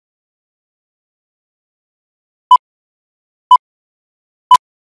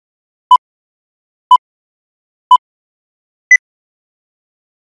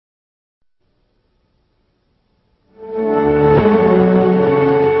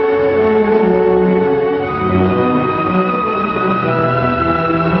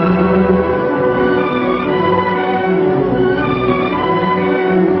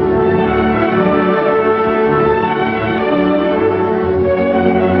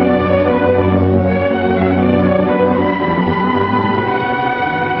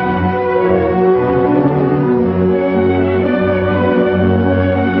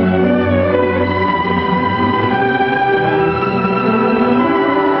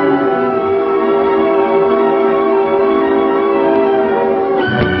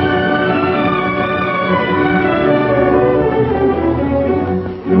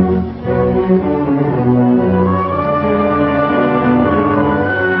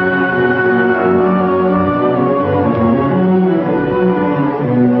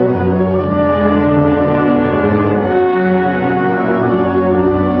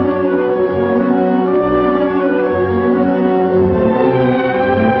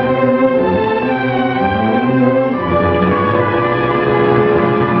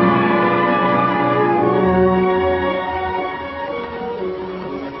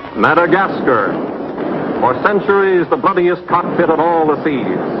Madagascar, for centuries the bloodiest cockpit of all the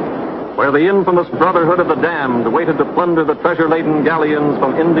seas, where the infamous Brotherhood of the Damned waited to plunder the treasure-laden galleons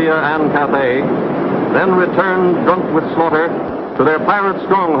from India and Cathay, then returned drunk with slaughter to their pirate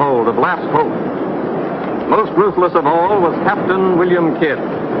stronghold of Last Hope. Most ruthless of all was Captain William Kidd.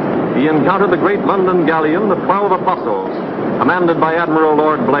 He encountered the great London galleon, the 12 Apostles, commanded by Admiral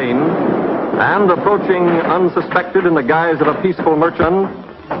Lord Blaine, and approaching unsuspected in the guise of a peaceful merchant,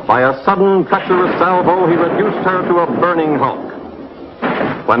 by a sudden treacherous salvo, he reduced her to a burning hulk.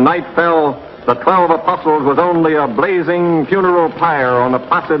 When night fell, the 12 Apostles was only a blazing funeral pyre on the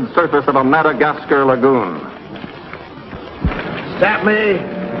placid surface of a Madagascar lagoon. Stop me.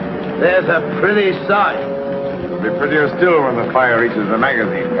 There's a pretty sight. It'll be prettier still when the fire reaches the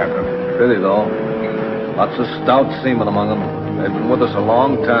magazine, Captain. Pretty, though. Lots of stout seamen among them. They've been with us a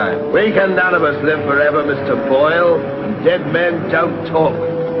long time. We can none of us live forever, Mr. Boyle. And dead men don't talk.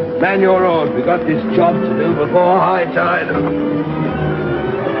 Man your own. We got this job to do before high tide.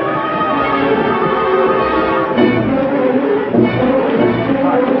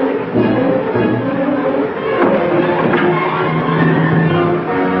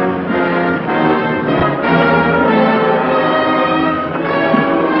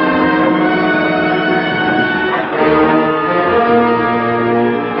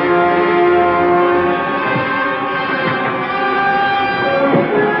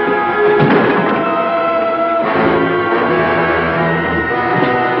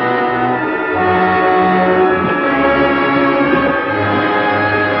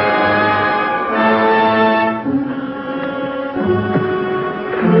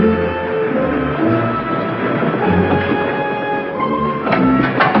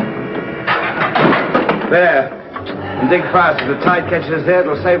 Dig fast. If the tide catches us there,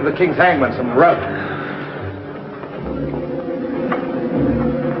 it'll save the King's hangman some rope.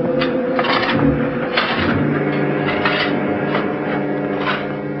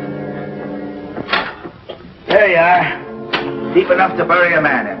 There you are. Deep enough to bury a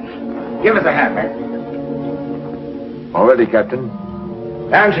man in. Give us a hand, man. All ready, Captain.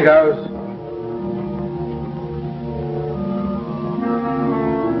 Down she goes.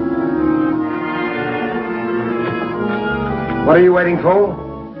 What are you waiting for?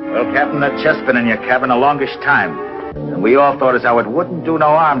 Well, Captain, that chest's been in your cabin a longish time. And we all thought as how it wouldn't do no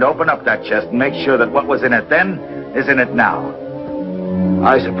harm to open up that chest and make sure that what was in it then is in it now.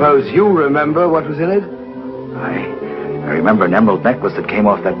 I suppose you remember what was in it? I remember an emerald necklace that came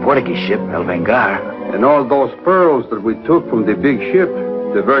off that Portuguese ship, El Vengar. And all those pearls that we took from the big ship,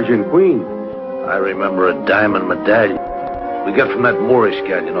 the Virgin Queen. I remember a diamond medallion we got from that Moorish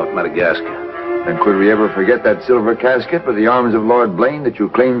galleon off Madagascar. And could we ever forget that silver casket with the arms of Lord Blaine that you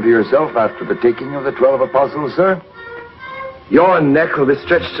claimed for yourself after the taking of the 12 Apostles, sir? Your neck will be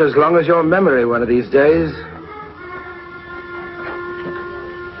stretched as long as your memory one of these days.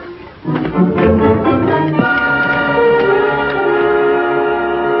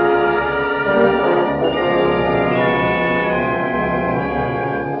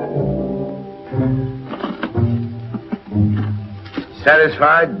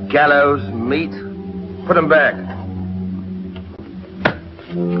 Satisfied? Gallows, meat. Put them back.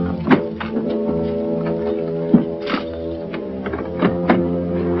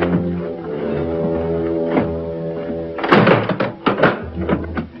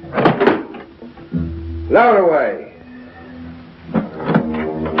 Lower away.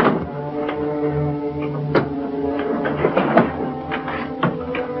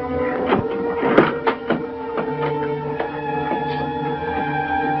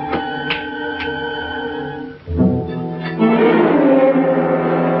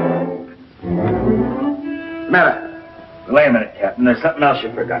 Wait a minute, Captain. There's something else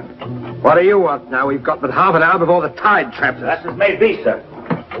you forgot. What do you want now? We've got but half an hour before the tide traps us. That's as may be, sir.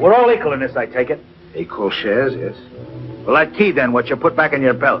 We're all equal in this, I take it. Equal shares, yes. Well, that key, then, what you put back in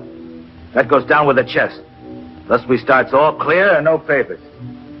your belt. That goes down with the chest. Thus we starts all clear and no favors.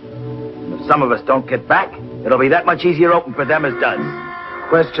 And if some of us don't get back, it'll be that much easier open for them as does.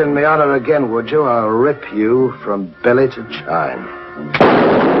 Question me honor again, would you? I'll rip you from belly to chine.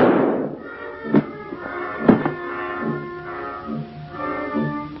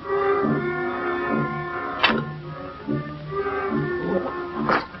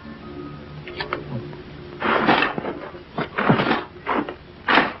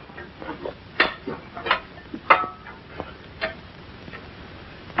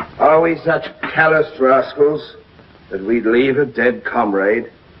 Are we such calloused rascals that we'd leave a dead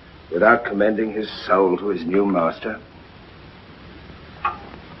comrade without commending his soul to his new master?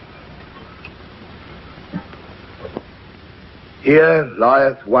 Here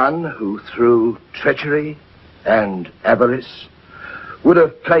lieth one who through treachery and avarice would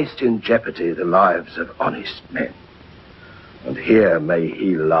have placed in jeopardy the lives of honest men. And here may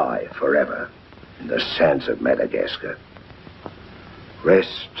he lie forever in the sands of Madagascar.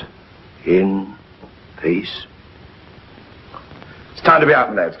 Rest in peace. It's time to be out,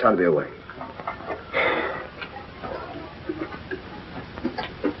 my lad. It's time to be away.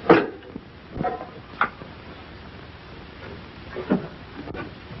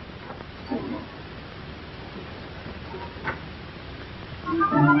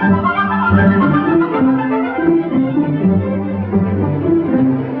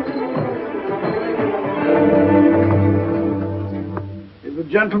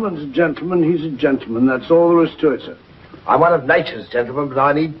 Gentleman's a gentleman, he's a gentleman. That's all there is to it, sir. I'm one of nature's gentlemen, but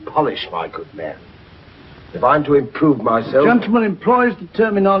I need polish, my good man. If I'm to improve myself... Gentleman employs the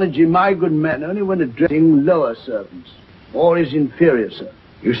terminology, my good man, only when addressing lower servants, or his inferior, sir.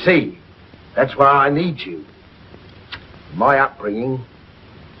 You see, that's why I need you. My upbringing...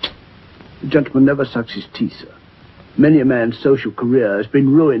 The gentleman never sucks his teeth, sir. Many a man's social career has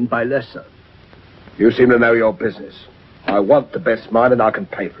been ruined by less, sir. You seem to know your business. I want the best mine, and I can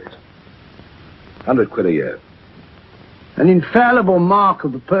pay for it. 100 quid a year. An infallible mark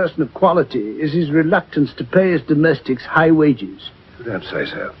of the person of quality is his reluctance to pay his domestics high wages. You don't say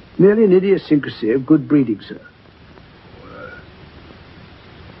so. Merely an idiosyncrasy of good breeding, sir.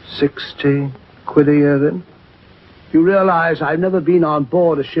 60 quid a year, then? You realize I've never been on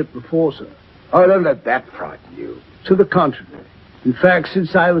board a ship before, sir. Oh, don't let that frighten you. To the contrary. In fact,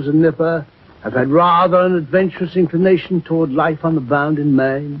 since I was a nipper, I've had rather an adventurous inclination toward life on the bound in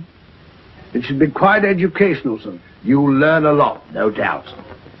Maine. It should be quite educational, sir. You'll learn a lot, no doubt.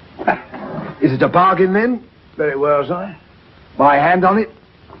 Is it a bargain, then? Very well, sir. My hand on it?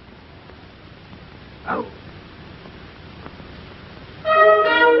 Oh.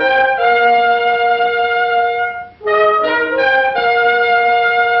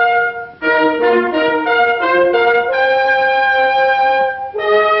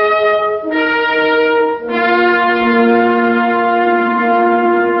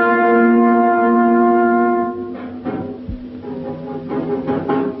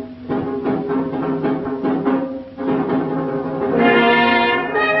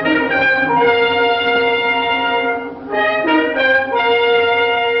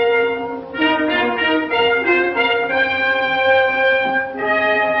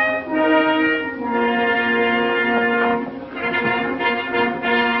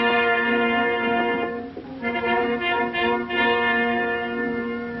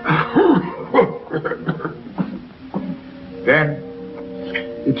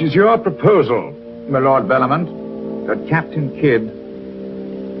 It is your proposal, my Lord Bellomont, that Captain Kidd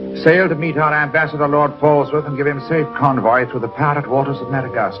sail to meet our ambassador, Lord Falsworth, and give him safe convoy through the parrot waters of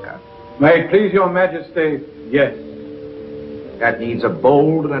Madagascar. May it please your majesty, yes. That needs a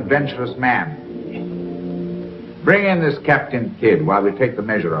bold and adventurous man. Bring in this Captain Kidd while we take the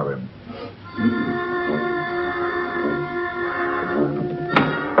measure of him.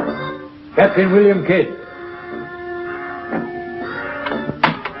 Captain William Kidd.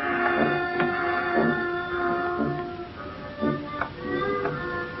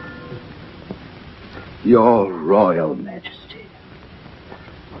 Your Royal Majesty.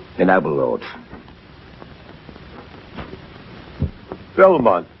 The noble lords.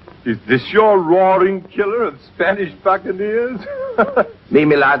 Belmont, is this your roaring killer of Spanish buccaneers? Me,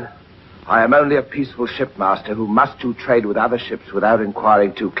 my lad. I am only a peaceful shipmaster who must do trade with other ships without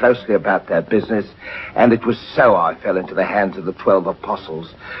inquiring too closely about their business, and it was so I fell into the hands of the 12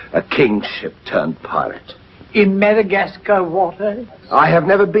 apostles, a king's ship turned pirate. In Madagascar waters? I have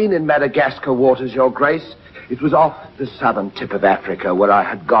never been in Madagascar waters, Your Grace. It was off the southern tip of Africa where I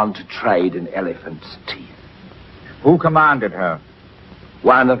had gone to trade in elephants' teeth. Who commanded her?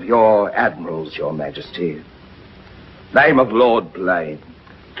 One of your admirals, Your Majesty. Name of Lord Blaine.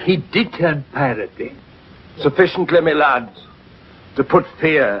 He did turn pirate then? Sufficiently, my lad, to put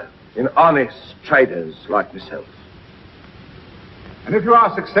fear in honest traders like myself. And if you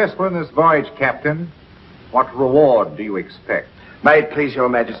are successful in this voyage, Captain, what reward do you expect? May it please Your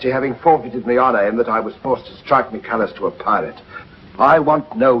Majesty, having forfeited my honor in that I was forced to strike me colours to a pirate, I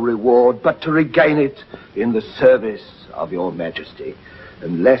want no reward but to regain it in the service of Your Majesty.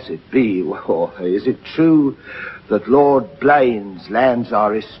 Unless it be, or is it true that Lord Blaine's lands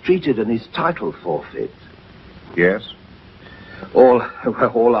are estreated and his title forfeit? Yes. All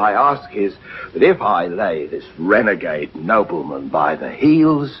I ask is that if I lay this renegade nobleman by the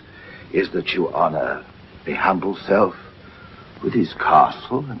heels, is that you honor the humble self with his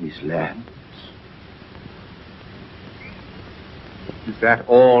castle and his lands. Is that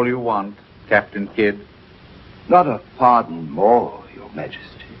all you want, Captain Kidd? Not a pardon more, Your Majesty.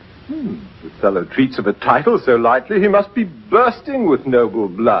 The fellow treats of a title so lightly, he must be bursting with noble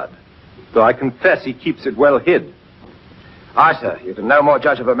blood. Though I confess he keeps it well hid. Aye, sir, you can no more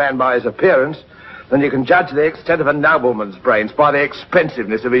judge of a man by his appearance than you can judge the extent of a nobleman's brains by the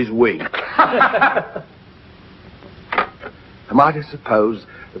expensiveness of his wig. Am I to suppose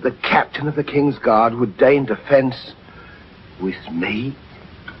that the captain of the King's Guard would deign defence with me?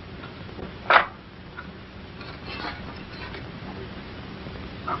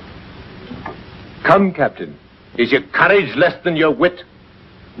 Come, Captain. Is your courage less than your wit?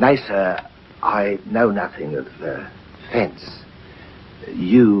 Nay, sir, I know nothing of fence.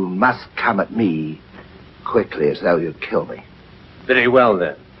 You must come at me quickly as though you'd kill me. Very well,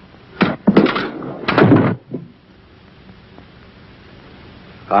 then.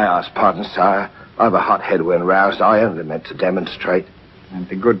 I ask pardon, sire. I've a hot head when roused. I only meant to demonstrate. And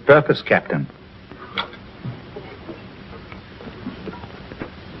to good purpose, Captain.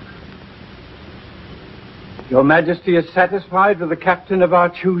 Your Majesty is satisfied with the captain of our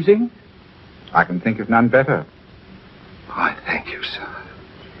choosing? I can think of none better. I thank you, sir.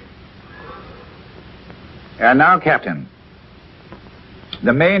 And now, Captain,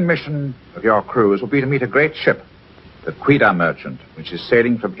 the main mission of your cruise will be to meet a great ship, the Quida merchant, which is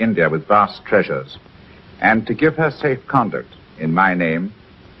sailing from India with vast treasures, and to give her safe conduct, in my name,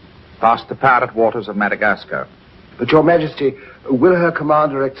 past the pirate waters of Madagascar. But, Your Majesty, will her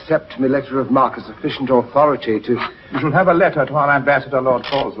commander accept my letter of marque as sufficient authority to... You shall have a letter to our ambassador, Lord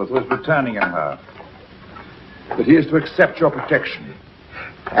Falsworth, who is returning in her. But he is to accept your protection.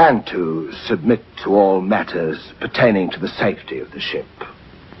 And to submit to all matters pertaining to the safety of the ship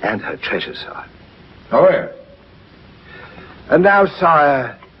and her treasure, sire. Oh, yes. And now,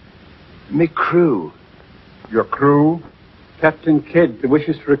 sire, me crew. Your crew? Captain Kidd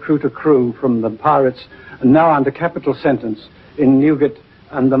wishes to recruit a crew from the pirates now under capital sentence in Newgate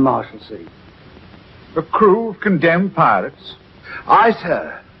and the Marshalsea. A crew of condemned pirates? Aye,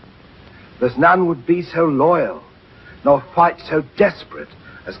 sir. There's none would be so loyal, nor fight so desperate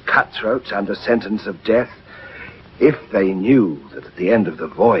as cutthroats under sentence of death, if they knew that at the end of the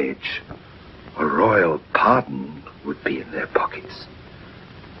voyage, a royal pardon would be in their pockets.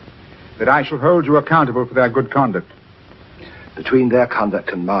 That I shall hold you accountable for their good conduct. Between their conduct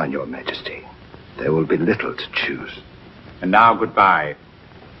and mine, Your Majesty, there will be little to choose. And now, goodbye.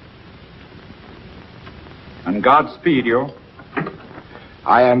 And Godspeed you.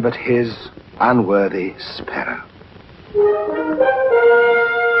 I am but his unworthy sparrow.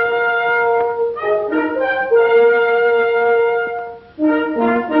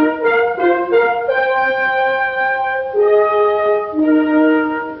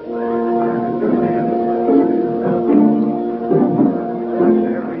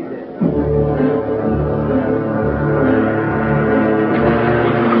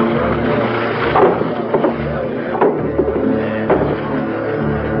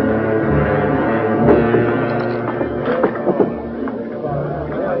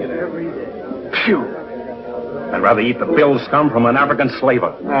 I'd rather eat the bill scum from an African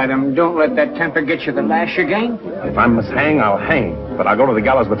slaver. Adam, don't let that temper get you the lash again. If I must hang, I'll hang. But I'll go to the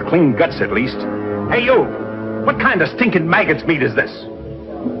gallows with clean guts at least. Hey, you! What kind of stinking maggot's meat is this?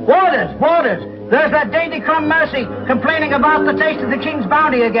 Warders! Warders! There's that dainty crumb Mercy complaining about the taste of the king's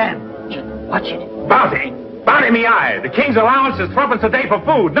bounty again. Watch it. Bounty? Bounty me eye. The king's allowance is threepence a day for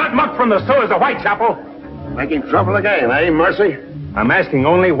food, not muck from the sewers of Whitechapel. Making trouble again, eh, Mercy? I'm asking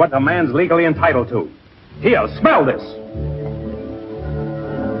only what a man's legally entitled to. Here, smell this.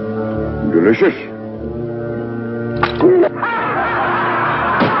 Delicious.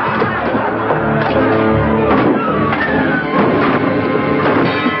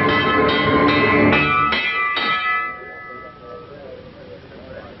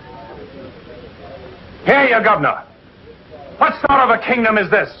 Here, you governor. What sort of a kingdom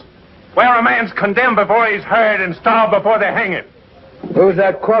is this? Where a man's condemned before he's heard and starved before they hang him. Who's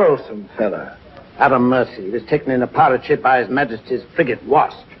that quarrelsome fella? Adam Mercy. He was taken in a pirate ship by His Majesty's frigate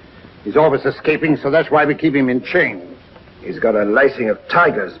Wasp. He's always escaping, so that's why we keep him in chains. He's got a lacing of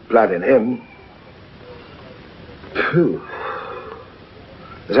tiger's blood in him. Phew.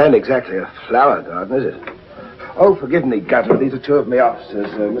 This ain't exactly a flower garden, is it? Oh, forgive me, Governor. These are two of my officers.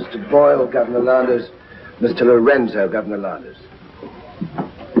 Mr. Boyle, Governor Landers. Mr. Lorenzo, Governor Landers.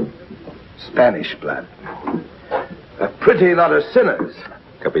 Spanish blood. A pretty lot of sinners.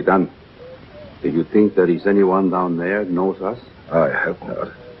 Capitan, do you think there is anyone down there who knows us? I hope not.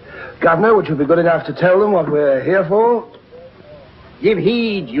 Governor, would you be good enough to tell them what we're here for? Give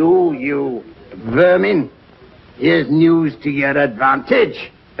heed, you vermin. Here's news to your advantage.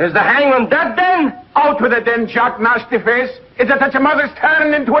 Is the hangman dead, then? Out with it, then, Jock Nasty Face. Is it that your mother's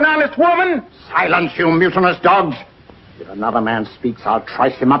turning into an honest woman? Silence, you mutinous dogs. If another man speaks, I'll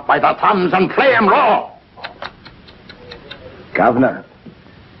trice him up by the thumbs and play him raw. Governor,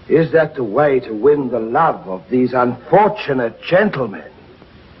 is that the way to win the love of these unfortunate gentlemen?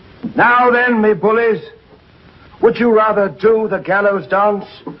 Now then, me bullies, would you rather do the gallows dance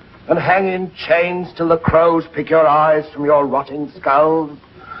and hang in chains till the crows pick your eyes from your rotting skulls?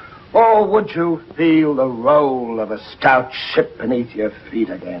 Or would you feel the roll of a stout ship beneath your feet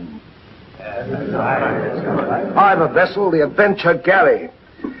again? I've a vessel, the Adventure Galley,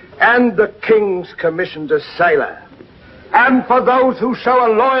 and the King's commissioned a sailor. And for those who show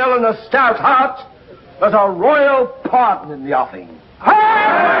a loyal and a stout heart, there's a royal pardon in the offing.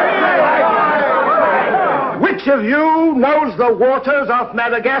 Which of you knows the waters off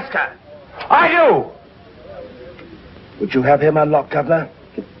Madagascar? I do. Would you have him unlocked, Governor?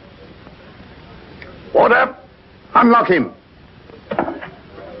 Order. Unlock him.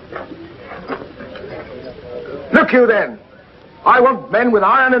 Look you then. I want men with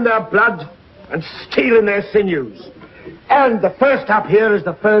iron in their blood and steel in their sinews. And the first up here is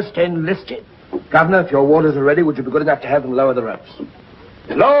the first enlisted. Governor, if your warders are ready, would you be good enough to have them lower the ropes?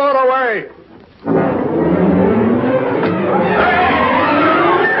 Lower away!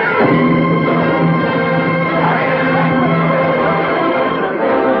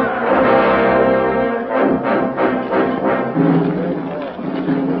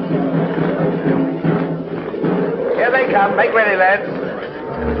 Here they come. Make ready,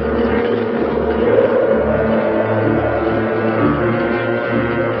 lads.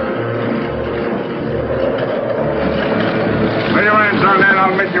 Lay your hands on that,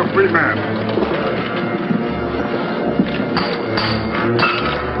 I'll make you a free man.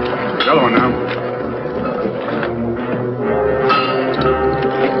 The other one now.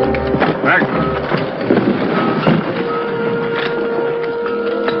 Back.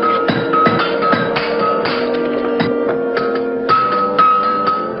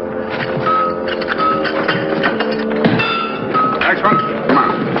 Next one. Come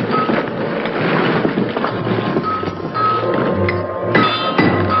on.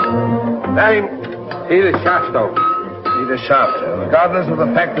 Name? Peter Shafto. Peter Shafto. Regardless of the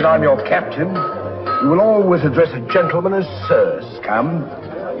fact that I'm your captain, you will always address a gentleman as Sir, scum.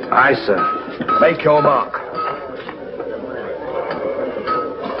 Aye, sir. Make your mark.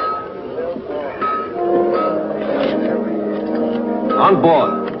 On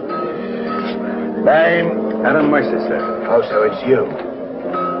board. Name? Adam Mercer, sir. Oh, so it's you.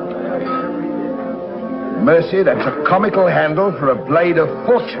 Mercy, that's a comical handle for a blade of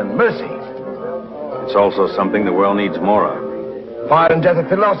fortune. Mercy. It's also something the world needs more of. Fire and death a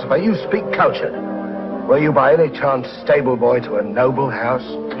philosopher. You speak cultured. Were you by any chance stable boy to a noble house?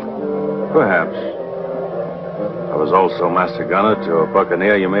 Perhaps. I was also master gunner to a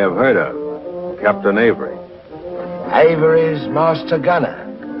buccaneer you may have heard of, Captain Avery. Avery's master gunner.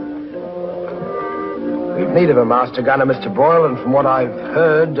 We've need of a master gunner, Mr. Boyle, and from what I've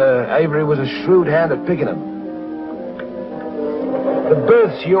heard, Avery was a shrewd hand at picking them. The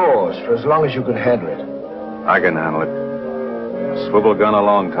berth's yours for as long as you can handle it. I can handle it. Swivel gun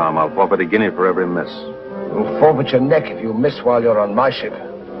along, Tom. I'll forfeit a guinea for every miss. You'll forfeit your neck if you miss while you're on my ship.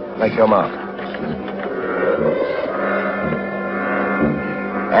 Make your mark.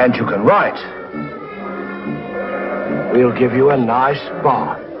 And you can write. We'll give you a nice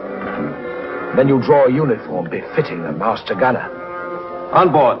bar. Then you draw a uniform befitting a master gunner.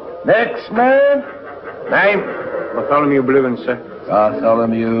 On board. Next man. Name? Bartholomew Blivens, sir.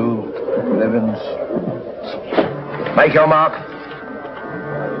 Bartholomew Blivens. Make your mark.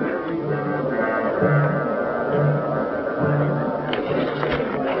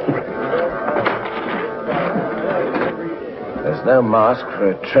 There's no mask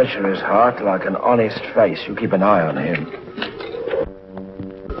for a treacherous heart like an honest face. You keep an eye on him.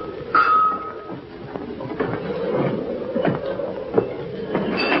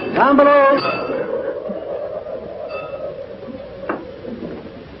 Down below.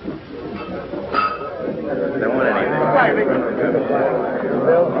 Don't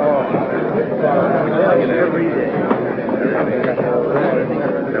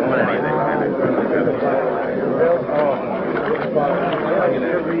want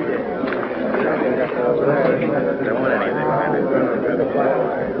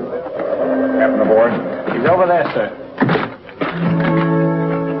Captain aboard. He's over there, sir.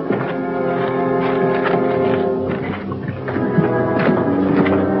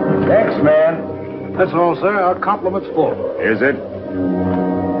 Next man. That's all, sir. Our compliments full. Is it?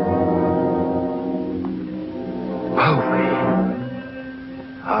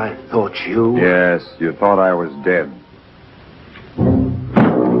 I thought you... Yes, you thought I was dead.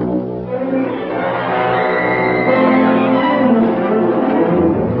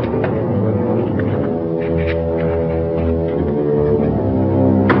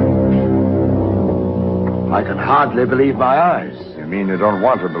 I can hardly believe my eyes. You mean you don't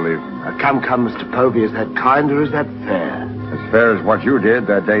want to believe them? Come, Mr. Povey, is that kind or is that fair? As fair as what you did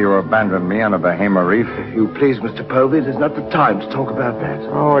that day you abandoned me on a Bahama reef. If you please, Mr. Povey, it is not the time to talk about that.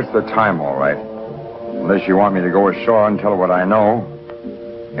 Oh, it's the time, all right. Unless you want me to go ashore and tell what I know.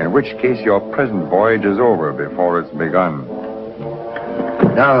 In which case your present voyage is over before it's begun.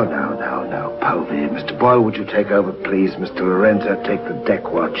 No, Povey. Mr. Boyle, would you take over, please? Mr. Lorenzo, take the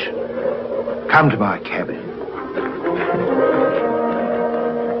deck watch. Come to my cabin.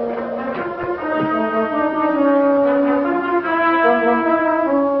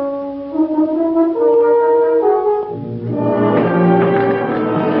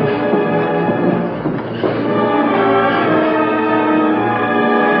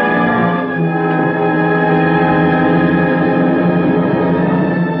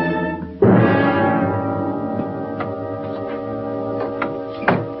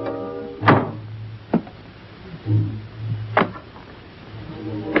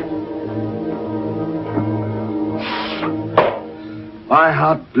 My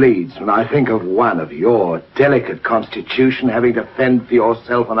heart bleeds when I think of one of your delicate constitution having to fend for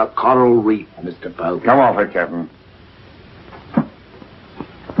yourself on a coral reef, Mr. Pope. Come off it, Captain.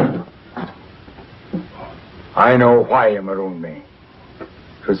 I know why you marooned me.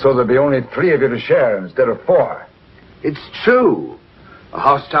 It was so there'd be only 3 of you to share instead of 4. It's true. A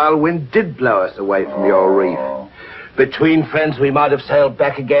hostile wind did blow us away from your reef. Between friends, we might have sailed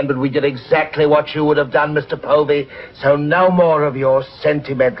back again, but we did exactly what you would have done, Mr. Povey. So no more of your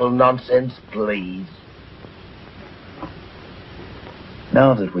sentimental nonsense, please.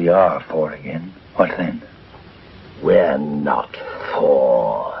 Now that we are 4 again, what then? We're not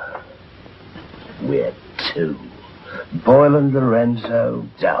 4. We're 2. Boyle and Lorenzo,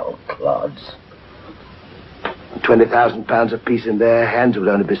 dull clods. 20,000 pounds apiece in their hands would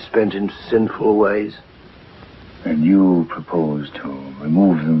only be spent in sinful ways. And you propose to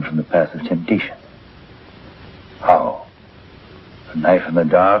remove them from the path of temptation. How? A knife in the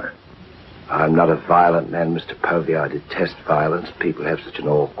dark? I'm not a violent man, Mr. Povey. I detest violence. People have such an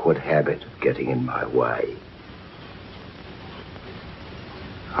awkward habit of getting in my way.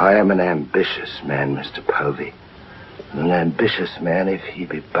 I am an ambitious man, Mr. Povey. And an ambitious man, if he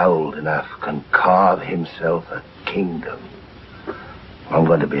be bold enough, can carve himself a kingdom. I'm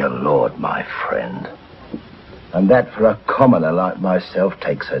going to be a lord, my friend. And that for a commoner like myself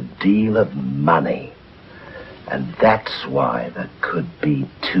takes a deal of money. And that's why there could be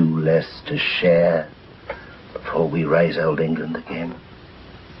 2 less to share before we raise old England again.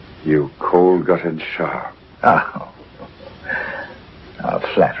 You cold-gutted shark. Oh,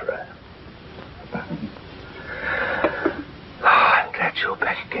 a flatterer. I'm glad you're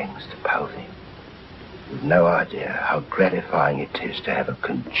back again, Mr. Povey. You've no idea how gratifying it is to have a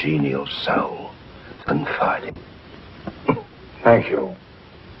congenial soul. Confiding. Thank you.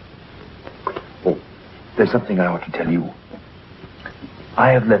 Oh, there's something I want to tell you. I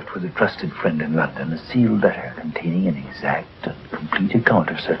have left with a trusted friend in London a sealed letter containing an exact and complete account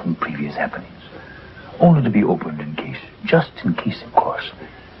of certain previous happenings, only to be opened in case, just in case, of course,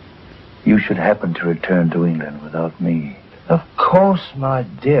 you should happen to return to England without me. Of course, my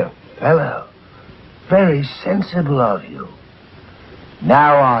dear fellow. Very sensible of you.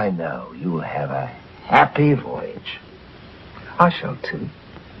 Now I know you will have a happy voyage. I shall too.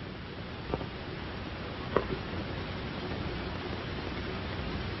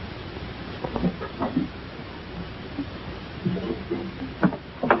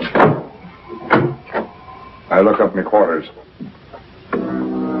 I look up my quarters.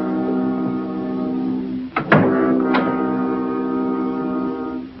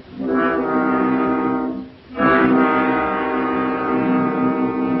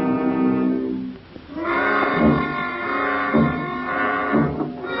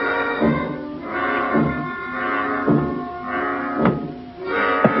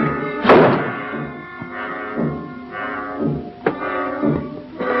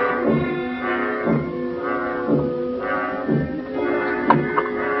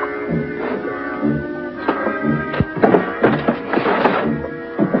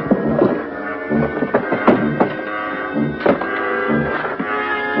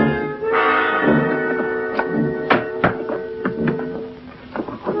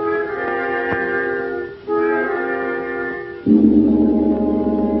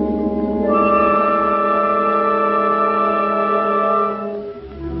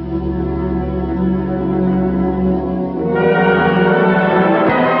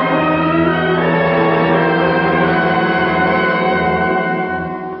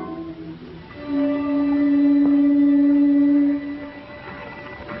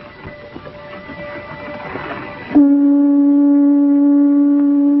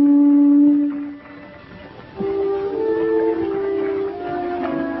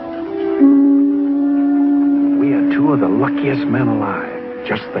 luckiest man alive.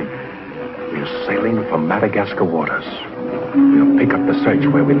 Just think. We're sailing for Madagascar waters. We'll pick up the search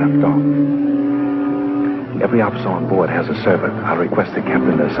where we left off. Every officer on board has a servant. I'll request the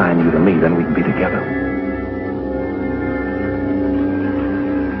captain to assign you to me, then we can be together.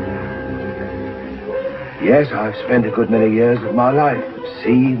 Yes, I've spent a good many years of my life at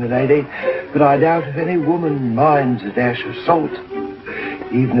sea, milady, but I doubt if any woman minds a dash of salt,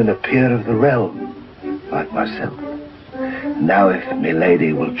 even in a peer of the realm, like myself. Now, if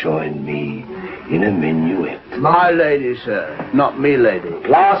milady will join me in a minuet. My lady, sir, not me lady.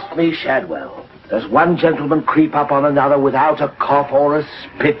 Blast me, Shadwell. Does one gentleman creep up on another without a cough or a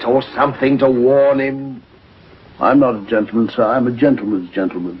spit or something to warn him? I'm not a gentleman, sir. I'm a gentleman's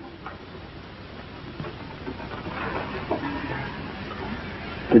gentleman.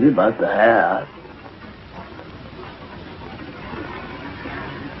 Pity about the hair.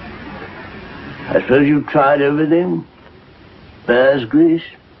 I suppose you've tried everything? Bear's grease?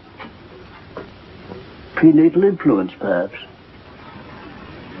 Prenatal influence, perhaps?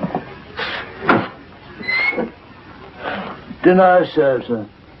 Dinner served, sir.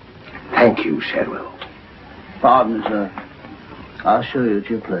 Thank you, Shadwell. Pardon me, sir. I'll show you to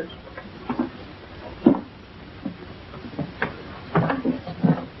your place.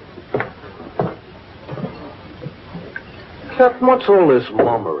 Captain, what's all this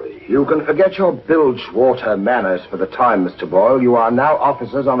mummery? You can forget your bilge water manners for the time, Mr. Boyle. You are now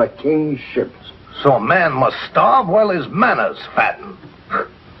officers on a king's ship. So a man must starve while his manners fatten.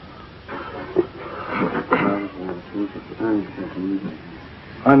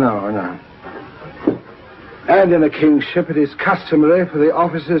 I know. And in a king's ship, it is customary for the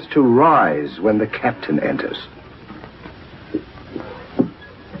officers to rise when the captain enters.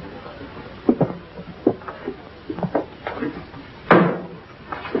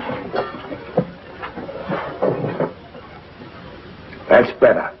 That's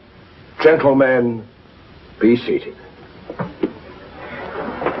better. Gentlemen, be seated.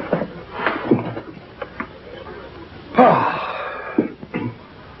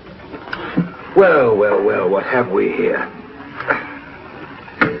 Well, what have we here?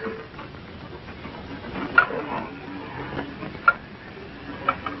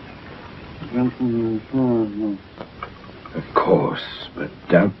 Of course, but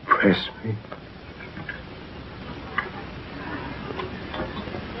don't press me.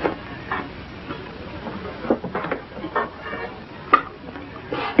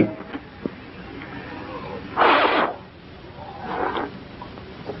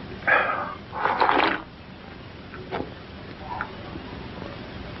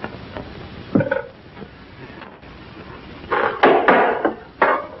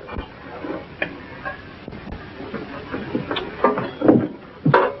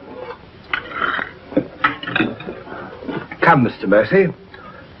 Come, Mr. Mercy.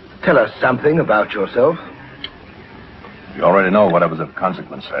 Tell us something about yourself. You already know what was of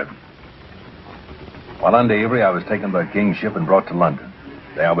consequence, sir. While under Avery, I was taken by King's ship and brought to London.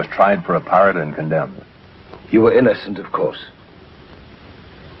 There I was tried for a pirate and condemned. You were innocent, of course.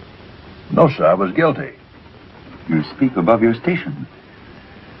 No, sir, I was guilty. You speak above your station.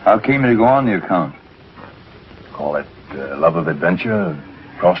 How came you to go on the account? Call it love of adventure,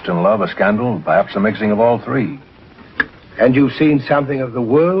 crossed in love, a scandal, perhaps a mixing of all three. And you've seen something of the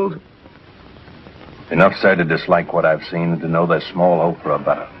world? Enough, sir, to dislike what I've seen and to know there's small hope for a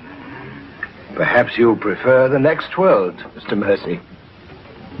better. Perhaps you'll prefer the next world, Mr. Mercy.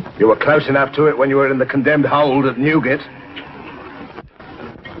 You were close enough to it when you were in the condemned hold at Newgate.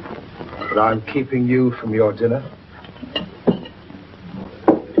 But I'm keeping you from your dinner.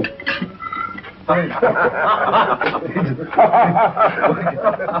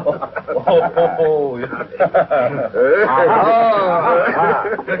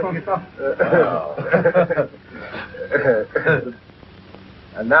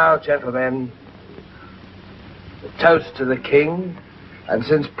 And now, gentlemen, the toast to the king, and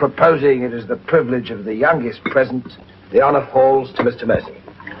since proposing it is the privilege of the youngest present, the honor falls to Mr. Mercy.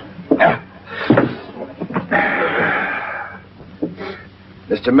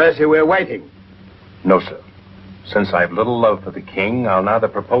 Mr. Mercy, we're waiting. No, sir. Since I've little love for the king, I'll neither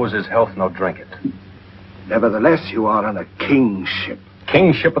propose his health nor drink it. Nevertheless, you are on a king's ship.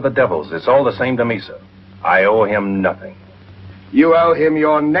 King's ship of the devils. It's all the same to me, sir. I owe him nothing. You owe him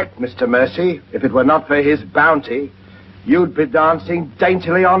your neck, Mr. Mercy. If it were not for his bounty, you'd be dancing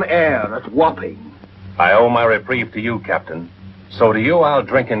daintily on air at Wapping. I owe my reprieve to you, Captain. So to you I'll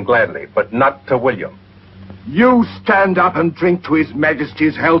drink in gladly, but not to William. You stand up and drink to his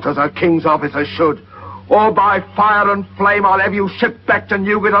majesty's health as a king's officer should, or by fire and flame I'll have you shipped back to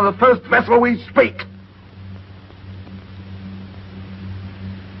Newgate on the first vessel we speak.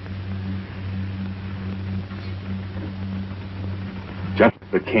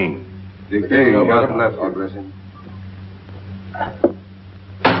 The king. The king, God bless you.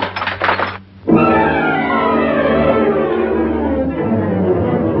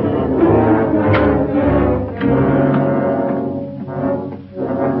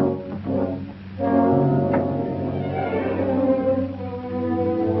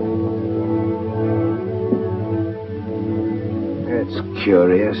 That's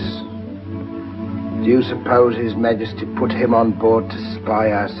curious. Do you suppose His Majesty put him on board to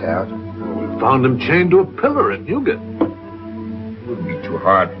spy us out? We found him chained to a pillar in Newgate. It wouldn't be too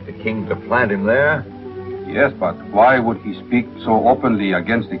hard for the king to plant him there. Yes, but why would he speak so openly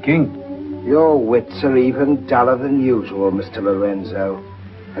against the king? Your wits are even duller than usual, Mr. Lorenzo.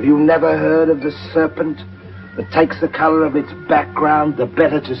 Have you never heard of the serpent that takes the color of its background the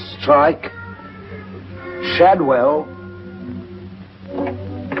better to strike? Shadwell.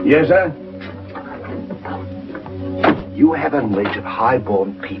 Yes, sir? You have a knowledge of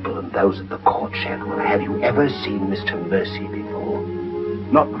high-born people and those at the court, Shadwell. Have you ever seen Mr. Mercy before?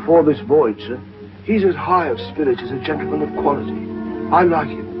 Not before this voyage, sir. He's as high of spirit as a gentleman of quality. I like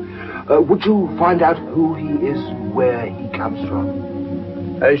him. Would you find out who he is, where he comes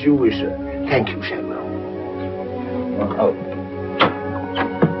from? As you wish, sir. Thank you, Shadwell.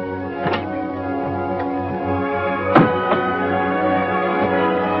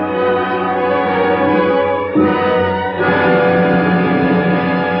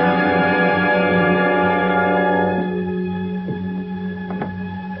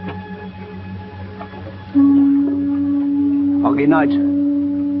 Good night,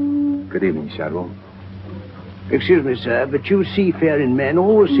 sir. Good evening, Shadwell. Excuse me, sir, but you seafaring men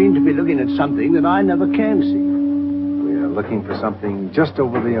always seem to be looking at something that I never can see. We are looking for something just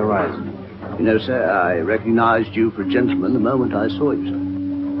over the horizon. You know, sir, I recognized you for a gentleman the moment I saw you, sir.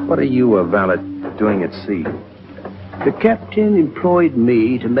 What are you, a valet, doing at sea? The captain employed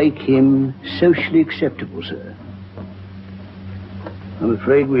me to make him socially acceptable, sir. I'm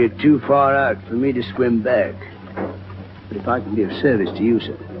afraid we're too far out for me to swim back. But if I can be of service to you,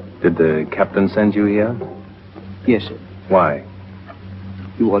 sir. Did the captain send you here? Yes, sir. Why?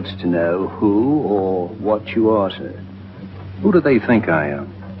 He wants to know who or what you are, sir. Who do they think I am?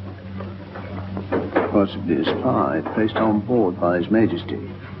 Possibly a spy placed on board by His Majesty.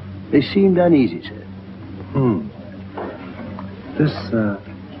 They seemed uneasy, sir.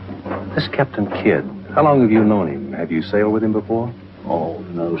 This Captain Kidd, how long have you known him? Have you sailed with him before? Oh,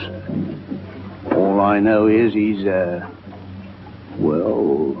 no, sir. All I know is he's,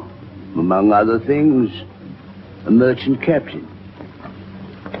 well, among other things, a merchant captain.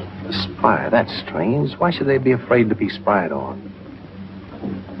 A spy? That's strange. Why should they be afraid to be spied on?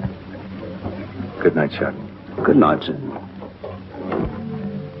 Good night, Shadwell. Good night, sir.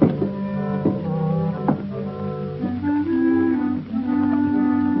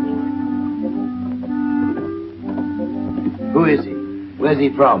 Who is he? Where's he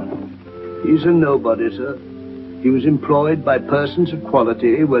from? He's a nobody, sir. He was employed by persons of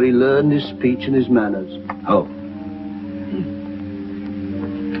quality where he learned his speech and his manners. Oh.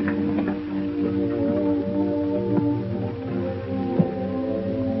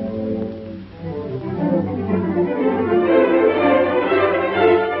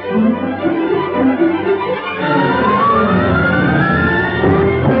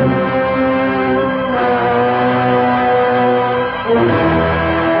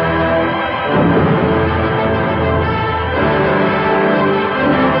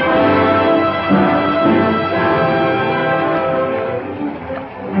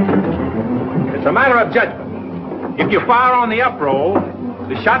 Judgment. If you fire on the up roll,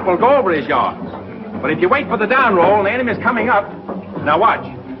 the shot will go over his yards. But if you wait for the down roll and the enemy's coming up, now watch.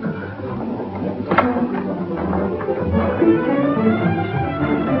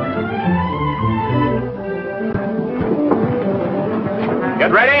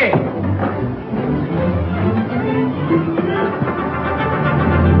 Get ready.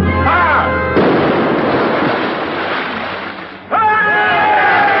 Fire!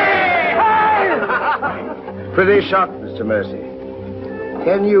 Pretty shot, Mr. Mercy.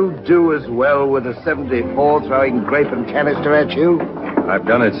 Can you do as well with a 74 throwing grape and canister at you? I've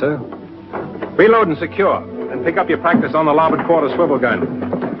done it, sir. Reload and secure. Then pick up your practice on the larboard quarter swivel gun.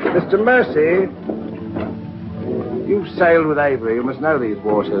 Mr. Mercy, you've sailed with Avery. You must know these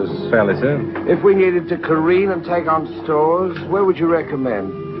waters. Fairly, sir. If we needed to careen and take on stores, where would you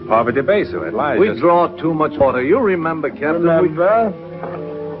recommend? Poverty Bay, sir. It lies. We draw too much water. You remember, Captain? Remember?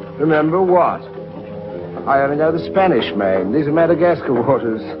 Remember what? I only know the Spanish Main. These are Madagascar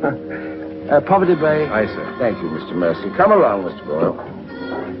waters. Poverty Bay. Aye, sir. Thank you, Mr. Mercy. Come along, Mr. Boyle.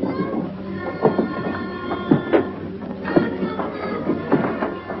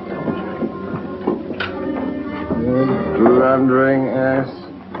 blundering ass.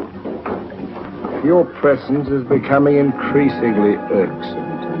 Your presence is becoming increasingly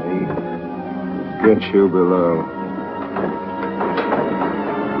irksome to me. Get you below.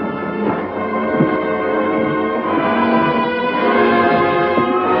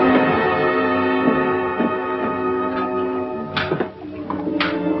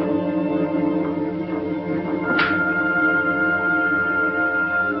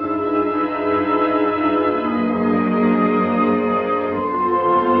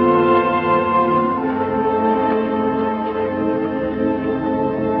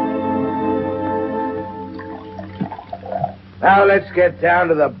 Now let's get down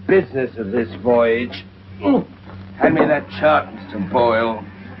to the business of this voyage. Hand me that chart, Mr. Boyle.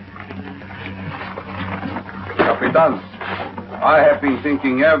 Capitan, I have been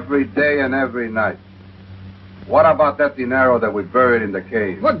thinking every day and every night. What about that dinero that we buried in the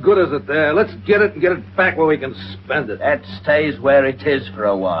cave? What good is it there? Let's get it and get it back where we can spend it. That stays where it is for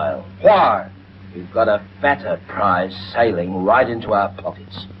a while. Why? We've got a fatter prize sailing right into our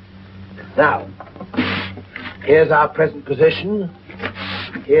pockets. Now, here's our present position.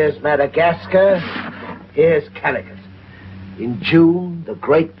 Here's Madagascar. Here's Calicut. In June, the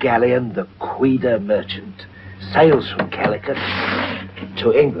great galleon, the Queen Merchant, sails from Calicut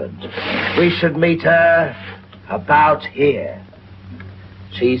to England. We should meet her about here.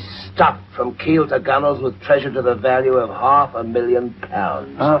 She's stuffed from keel to gunwales with treasure to the value of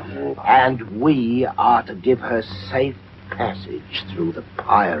 £500,000. And we are to give her safe passage through the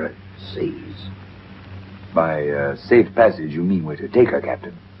pirate seas. By safe passage, you mean we're to take her,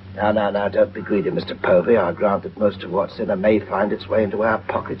 Captain? No, don't be greedy, Mr. Povey. I grant that most of what's in her may find its way into our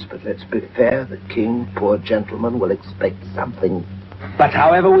pockets, but let's be fair. The king, poor gentleman, will expect something. But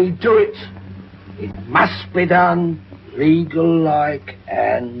however we do it, it must be done legal-like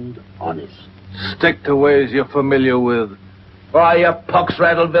and honest. Stick to ways you're familiar with. Why, you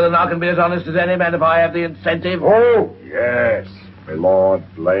pox-rattled villain, I can be as honest as any man if I have the incentive. Oh, yes, my Lord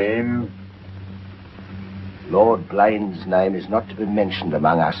Blaine. Lord Blaine's name is not to be mentioned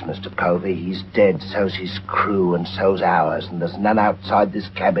among us, Mr. Povey. He's dead, so's his crew, and so's ours, and there's none outside this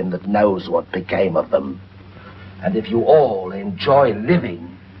cabin that knows what became of them. And if you all enjoy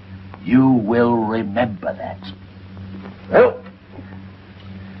living, you will remember that. Well,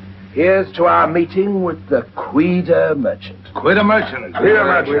 here's to our meeting with the Queen Merchant. Queen Merchant. Queen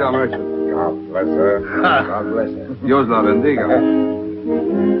Merchant. God bless her. God bless her. Dios la bendiga.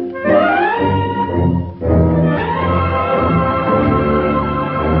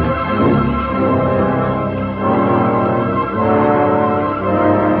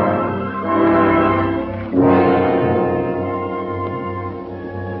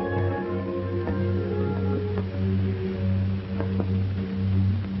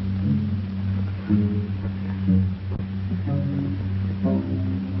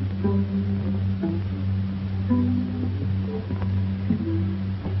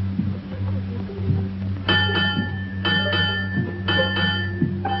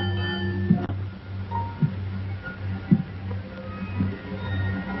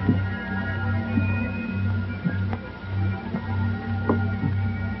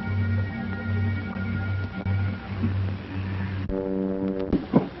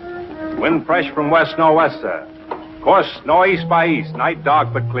 Wind fresh from west northwest, sir. Course northeast by east. Night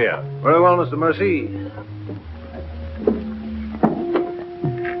dark but clear. Very well, Mr. Mercy.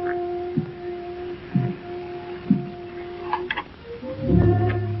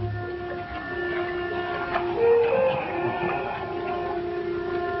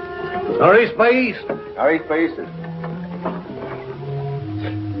 Northeast by east. Northeast by east.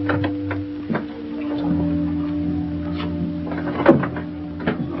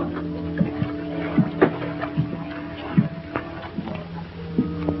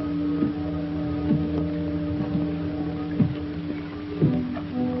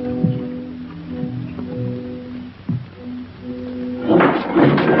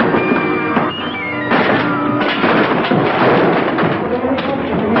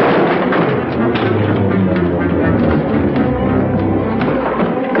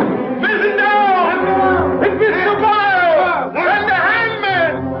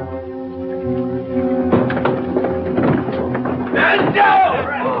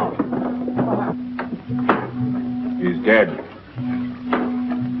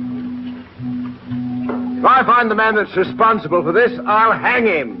 If I find the man that's responsible for this, I'll hang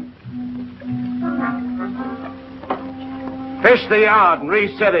him. Fish the yard and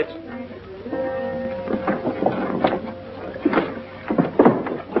reset it.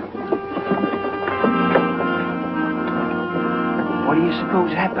 What do you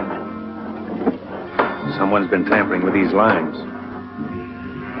suppose happened? Someone's been tampering with these lines.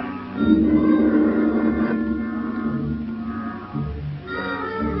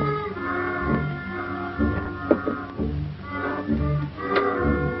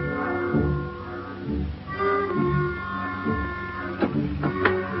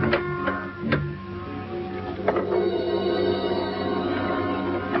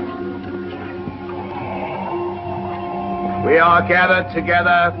 We are gathered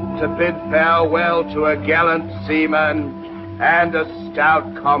together to bid farewell to a gallant seaman and a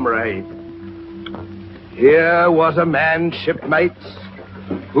stout comrade. Here was a man, shipmates,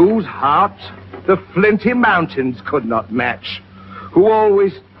 whose heart the flinty mountains could not match, who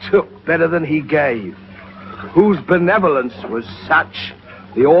always took better than he gave, whose benevolence was such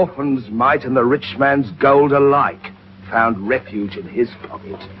the orphan's mite and the rich man's gold alike found refuge in his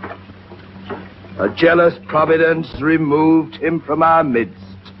pocket. A jealous providence removed him from our midst,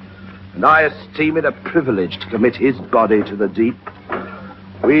 and I esteem it a privilege to commit his body to the deep.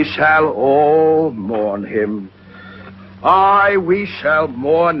 We shall all mourn him. Aye, we shall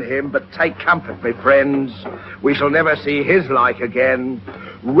mourn him, but take comfort, my friends. We shall never see his like again.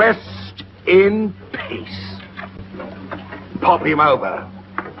 Rest in peace. Pop him over.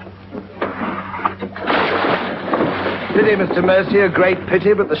 Pity, Mr. Mercy, a great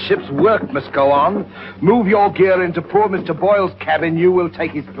pity, but the ship's work must go on. Move your gear into poor Mr. Boyle's cabin. You will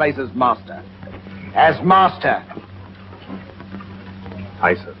take his place as master. As master.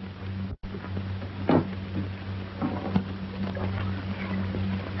 Aye, sir.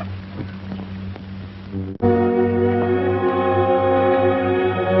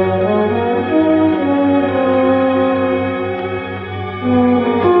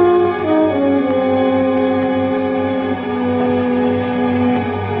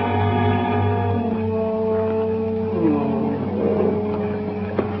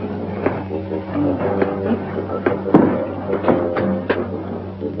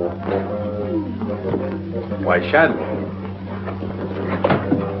 Why, Shad?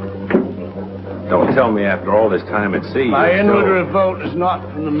 Don't tell me after all this time at sea. My inward revolt is not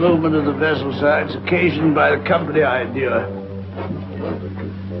from the movement of the vessel, sir. It's occasioned by the company I endure.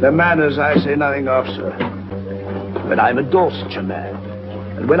 Their manners I say nothing of, sir. But I'm a Dorsetshire man.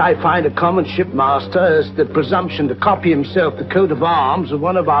 And when I find a common shipmaster has the presumption to copy himself the coat of arms of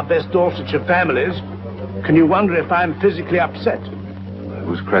one of our best Dorsetshire families, can you wonder if I'm physically upset?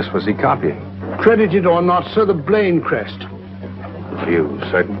 Whose crest was he copying? Credited or not, sir, the Blaine crest. Are you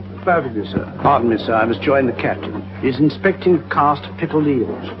certain? Perfectly, sir. Pardon me, sir. I must join the captain. He's inspecting cast pickled eels.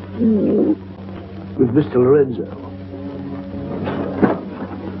 With Mr. Lorenzo.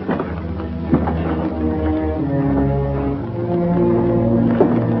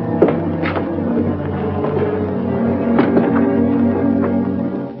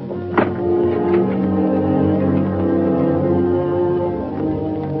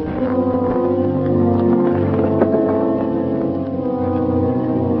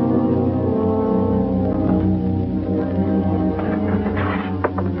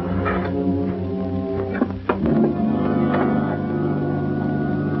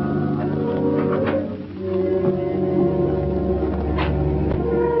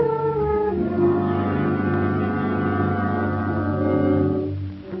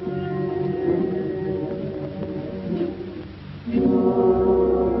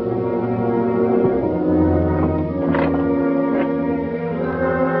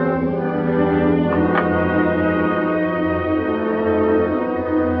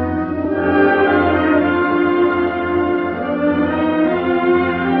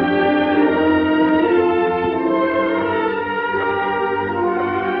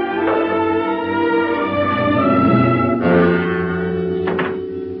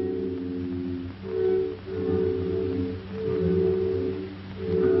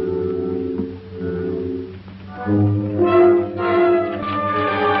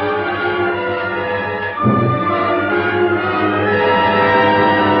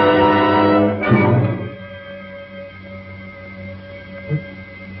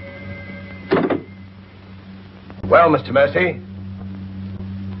 Well, Mr. Mercy,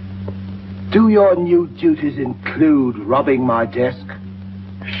 do your new duties include robbing my desk?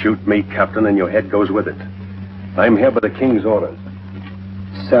 Shoot me, Captain, and your head goes with it. I'm here by the King's orders.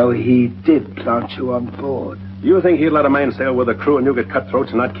 So he did plant you on board? You think he'd let a man sail with a crew and you get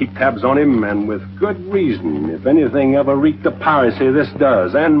cutthroats and not keep tabs on him? And with good reason. If anything ever reeked of piracy, this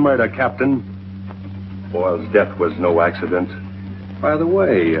does. And murder, Captain. Boyle's death was no accident. By the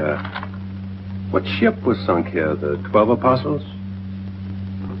way, what ship was sunk here? The 12 Apostles?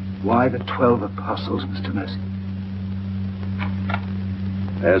 Why the 12 Apostles, Mr. Mercy?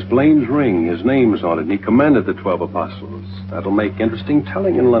 There's Blaine's ring. His name's on it. He commanded the 12 apostles. That'll make interesting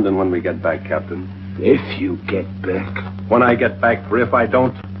telling in London when we get back, Captain. If you get back. When I get back, for if I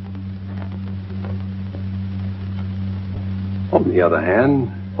don't... On the other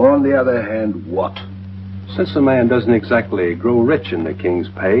hand... On the other hand, what? Since a man doesn't exactly grow rich in the king's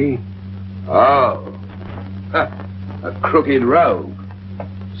pay... Oh. A crooked rogue.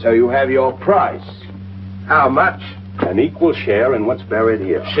 So you have your price. How much? An equal share in what's buried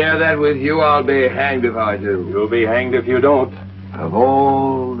here. Share that with you, I'll be hanged if I do. You'll be hanged if you don't. Of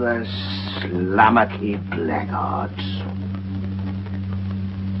all the slummocky blackguards.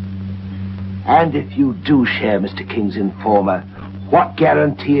 And if you do share Mr. King's informer, what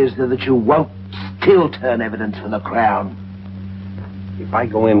guarantee is there that you won't still turn evidence for the Crown? If I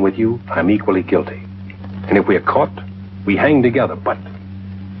go in with you, I'm equally guilty. And if we're caught, we hang together. But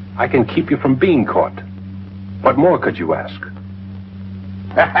I can keep you from being caught. What more could you ask?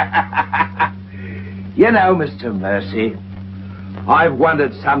 You know, Mr. Mercy, I've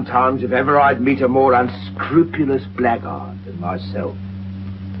wondered sometimes if ever I'd meet a more unscrupulous blackguard than myself.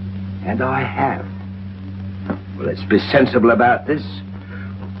 And I have. Well, let's be sensible about this.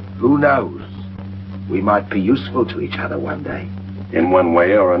 Who knows? We might be useful to each other one day. In one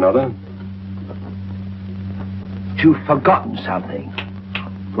way or another? You've forgotten something.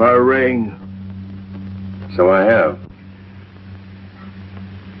 For a ring. So I have.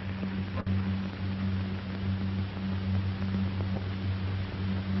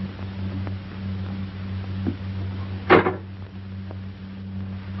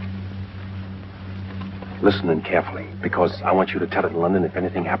 Listen in carefully, because I want you to tell it in London if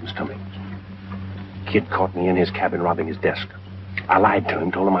anything happens to me. Kid caught me in his cabin robbing his desk. I lied to him,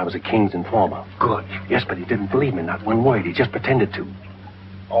 told him I was a king's informer. Good. Yes, but he didn't believe me, not one word. He just pretended to.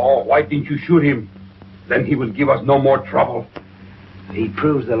 Oh, why didn't you shoot him? Then he will give us no more trouble. He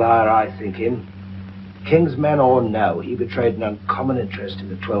proves the liar I think him. King's men or no, he betrayed an uncommon interest in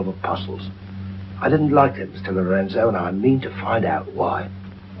the 12 apostles. I didn't like that, Mr. Lorenzo, and I mean to find out why.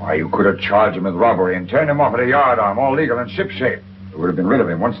 Why, you could have charged him with robbery and turned him off at a yardarm, all legal and shipshape. We would have been rid of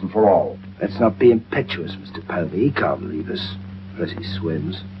him once and for all. Let's not be impetuous, Mr. Povey. He can't leave us, unless he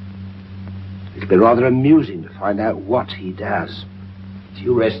swims. It'll be rather amusing to find out what he does. So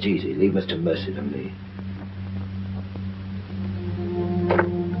you rest easy. Leave Mr. Mercy to me.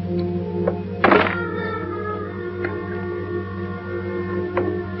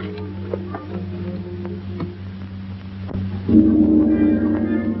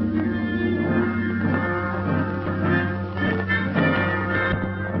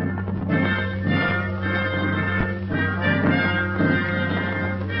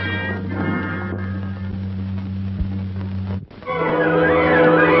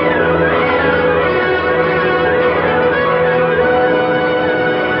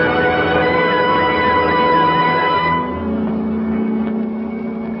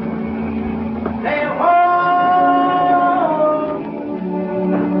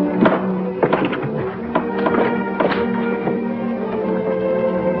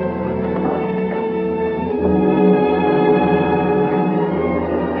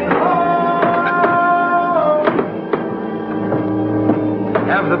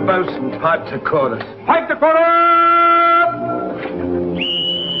 Pipe to chorus. Pipe to chorus!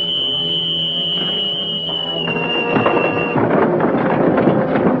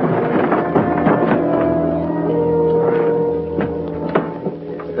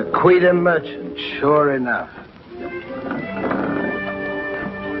 The Queen merchant, sure enough.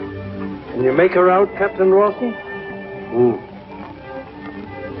 Can you make her out, Captain Rawson?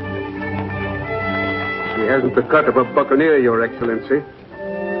 She hasn't the cut of a buccaneer, Your Excellency.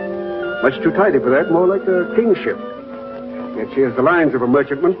 Much too tidy for that, more like a kingship. Yet she has the lines of a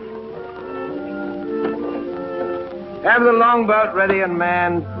merchantman. Have the longboat ready and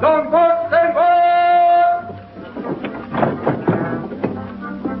manned. Longboat, stand by!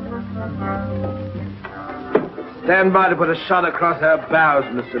 Stand by to put a shot across her bows,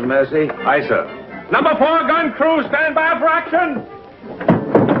 Mr. Mercy. Aye, sir. Number 4 gun crew, stand by for action.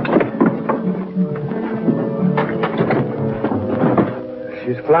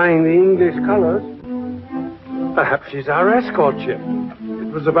 She's flying the English colors. Perhaps she's our escort ship.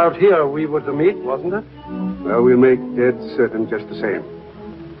 It was about here we were to meet, wasn't it? Well, we'll make dead certain just the same.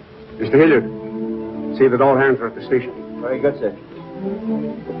 Mr. Hilliard, see that all hands are at the station. Very good, sir.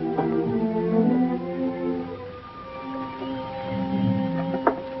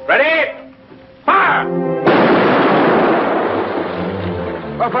 Ready? Fire!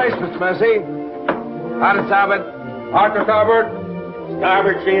 What place, Mr. Mercy? Hard to starboard. Hard to starboard.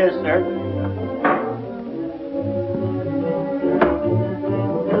 Starboard she is, sir.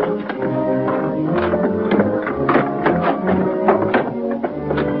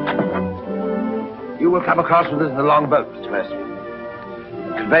 will come across with us in the longboat, Mr. Mercy.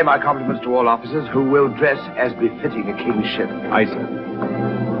 Convey my compliments to all officers who will dress as befitting a king's ship. Aye, sir.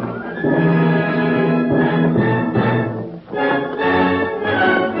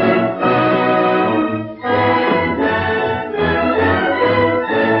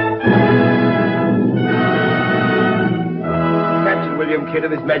 Captain William Kidd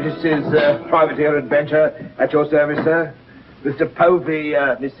of His Majesty's Privateer Adventure, at your service, sir. Mr. Povey,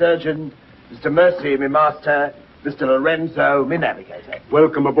 me surgeon. Mr. Mercy, me master. Mr. Lorenzo, me navigator.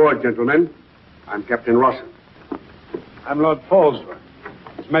 Welcome aboard, gentlemen. I'm Captain Rawson. I'm Lord Falsworth,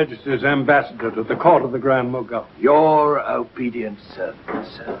 His Majesty's ambassador to the court of the Grand Mogul. Your obedient servant,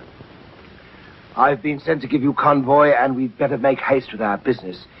 sir. I've been sent to give you convoy, and we'd better make haste with our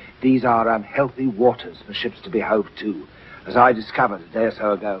business. These are unhealthy waters for ships to be hove to, as I discovered a day or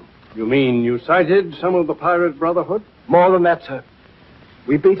so ago. You mean you sighted some of the pirate brotherhood? More than that, sir.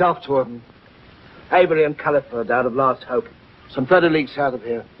 We beat off two of them. Avery and Culliford out of Last Hope, some 30 leagues south of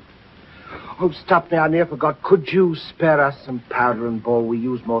here. Oh, stop me, I near forgot. Could you spare us some powder and ball? We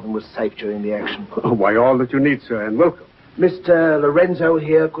used more than was safe during the action. Oh, why, all that you need, sir, and welcome. Mr. Lorenzo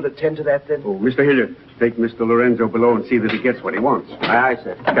here could attend to that, then? Oh, Mr. Hilliard, take Mr. Lorenzo below and see that he gets what he wants. Aye, aye,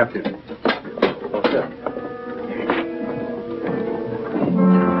 sir. Captain. Oh, sir.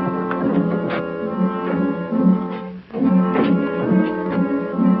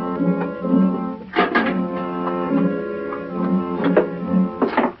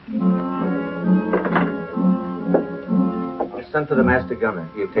 Send for the master gunner.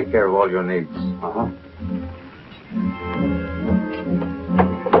 He'll take care of all your needs. Uh-huh.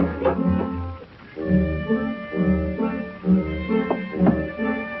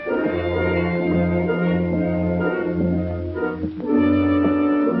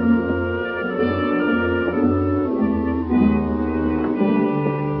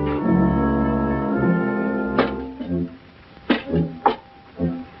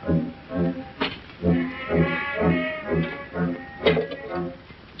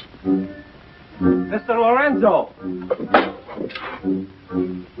 Mr. Lorenzo!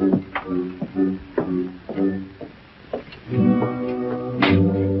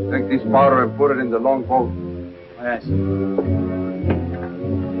 Take this powder and put it in the longboat. Yes.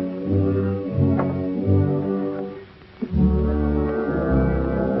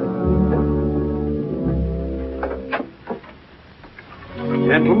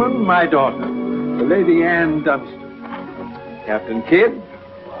 Gentlemen, my daughter, the Lady Anne Dunstan. Captain Kidd,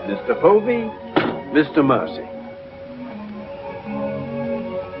 Mr. Povey, Mr. Mercy.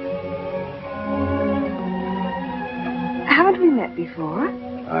 Haven't we met before?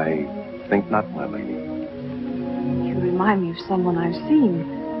 I think not, my lady. You remind me of someone I've seen.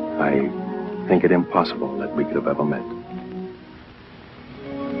 I think it impossible that we could have ever met.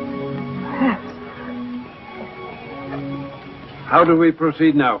 Perhaps. How do we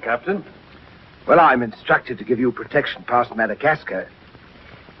proceed now, Captain? Well, I'm instructed to give you protection past Madagascar,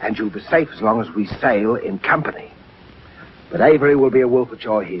 and you'll be safe as long as we sail in company. But Avery will be a wolf at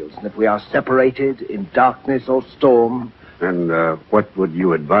your heels, and if we are separated in darkness or storm... And what would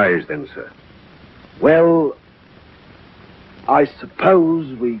you advise then, sir? Well, I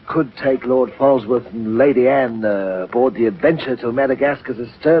suppose we could take Lord Falsworth and Lady Anne aboard the Adventure till Madagascar's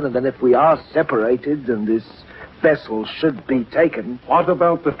astern, and then if we are separated and this vessel should be taken... What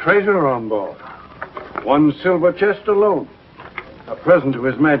about the treasure on board? One silver chest alone. A present to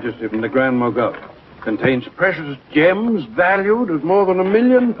His Majesty from the Grand Mogul. Contains precious gems valued at more than £1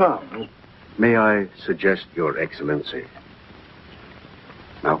 million. May I suggest, Your Excellency?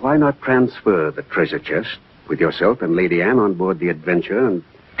 Now, why not transfer the treasure chest with yourself and Lady Anne on board the Adventure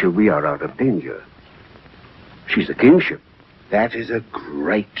until we are out of danger? She's a kingship. That is a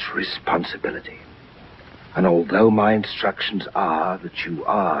great responsibility. And although my instructions are that you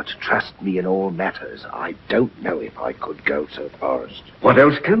are to trust me in all matters, I don't know if I could go so far as to... What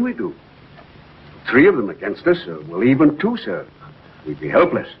else can we do? 3 of them against us, well, even 2, sir. We'd be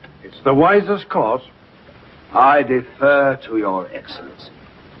helpless. It's the wisest course. I defer to Your Excellency.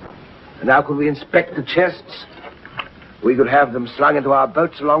 And now could we inspect the chests? We could have them slung into our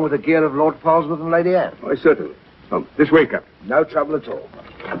boats along with the gear of Lord Falsworth and Lady Anne. Why, certainly. Come, this way, Captain. No trouble at all.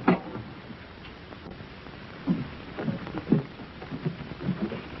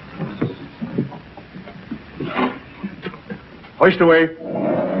 Hoist away.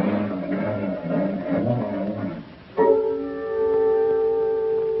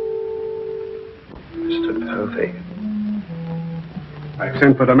 Mr. Povey. I've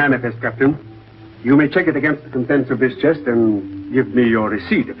sent for the manifest, Captain. You may check it against the contents of this chest and give me your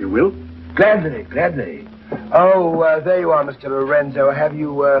receipt, if you will. Gladly, gladly. Oh, there you are, Mr. Lorenzo. Have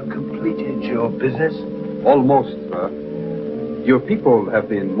you completed your business? Almost, sir. Your people have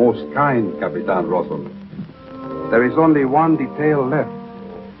been most kind, Capitan Rowland. There is only one detail left.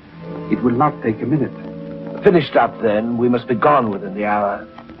 It will not take a minute. Finished up, then. We must be gone within the hour.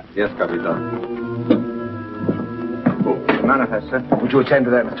 Yes, Capitan. Manifest, sir. Would you attend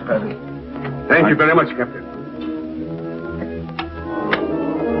to that, Mr. Purley? Thank you very much, Captain.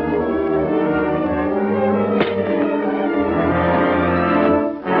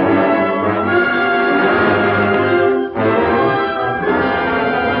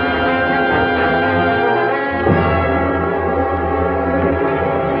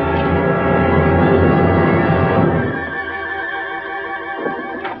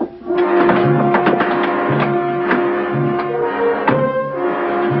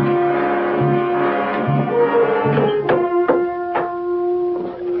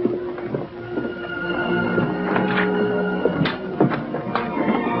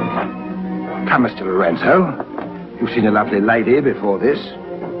 Come, Mr. Lorenzo. You've seen a lovely lady before this.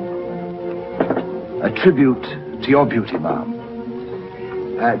 A tribute to your beauty, ma'am.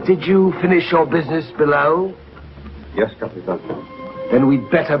 Did you finish your business below? Yes, Capitan. Then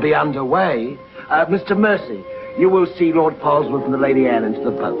we'd better be underway. Mr. Mercy, you will see Lord Polesworth and the Lady Anne into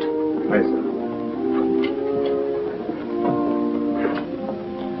the boat. Yes, sir.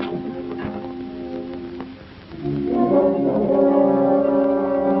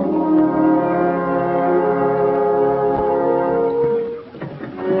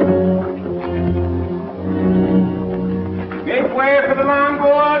 Make way for the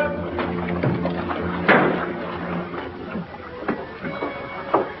longboard.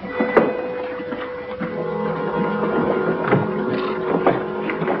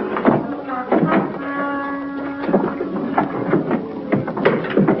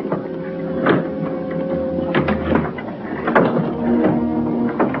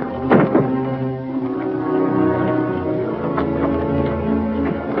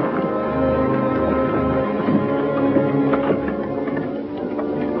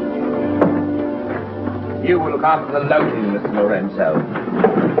 You will look after the loading, Mr. Lorenzo.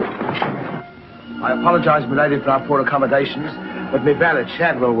 I apologize, my lady, for our poor accommodations, but my valet,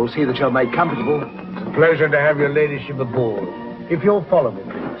 Shadwell, will see that you're made comfortable. It's a pleasure to have your ladyship aboard. If you'll follow me,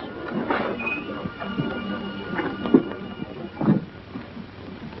 please.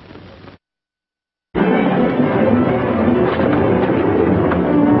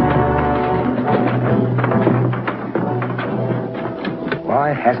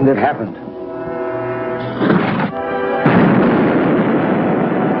 Why hasn't it happened?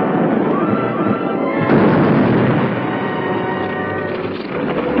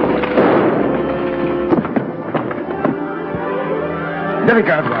 There we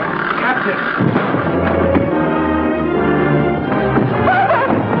go, Captain.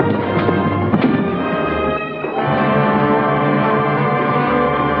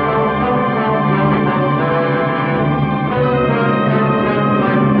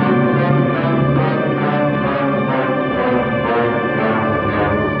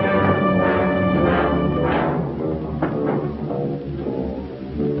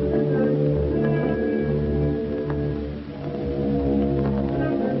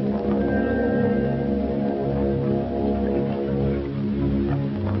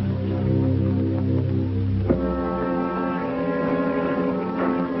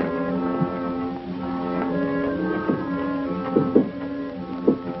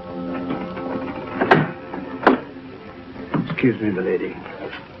 Excuse me, milady.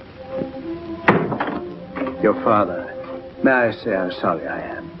 Your father. May I say how sorry I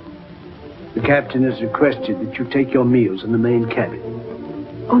am? The captain has requested that you take your meals in the main cabin.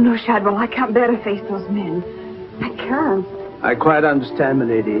 Oh, no, Shadwell, I can't bear to face those men. I can't. I quite understand,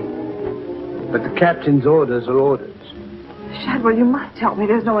 milady. But the captain's orders are orders. Shadwell, you must help me.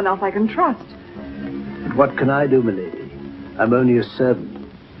 There's no one else I can trust. But what can I do, milady? I'm only a servant.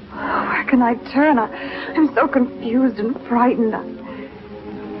 Where can I turn? I'm so confused and frightened. I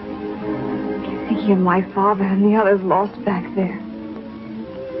keep thinking of my father and the others lost back there.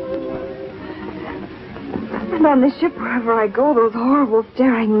 And on this ship, wherever I go, those horrible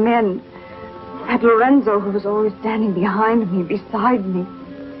staring men. That Lorenzo who was always standing behind me, beside me.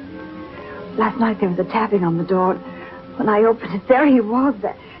 Last night there was a tapping on the door. When I opened it, there he was,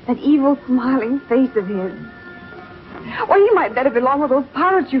 that evil smiling face of his. Well, he might better belong with those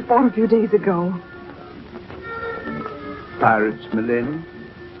pirates you fought a few days ago. Pirates, milady?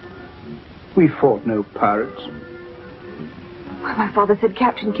 We fought no pirates. Well, my father said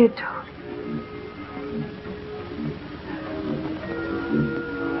Captain Kidd told.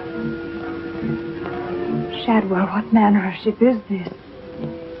 Shadwell, what manner of ship is this?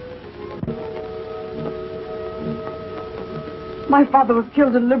 My father was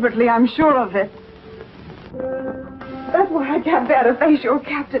killed deliberately, I'm sure of it. That's why I can't bear to face your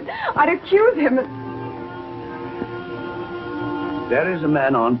captain. I'd accuse him. There is a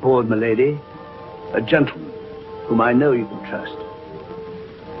man on board, milady. A gentleman whom I know you can trust.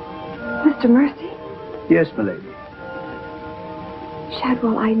 Mr. Mercy? Yes, milady.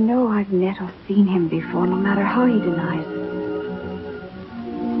 Shadwell, I know I've met or seen him before, no matter how he denies it.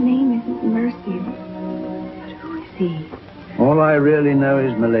 His name isn't Mercy, but who is he? All I really know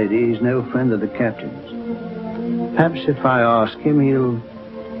is, milady, he's no friend of the captain's. Perhaps if I ask him, he'll...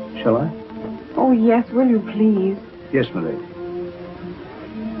 Shall I? Oh, yes, will you please? Yes, milady.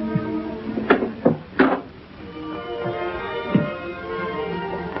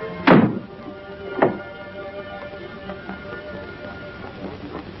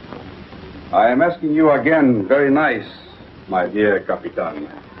 I am asking you again, very nice, my dear Capitan.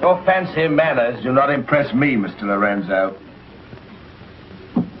 Your fancy manners do not impress me, Mr. Lorenzo.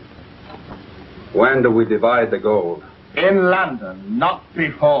 When do we divide the gold? In London, not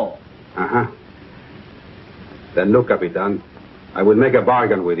before. Uh-huh. Then look, Capitan, I will make a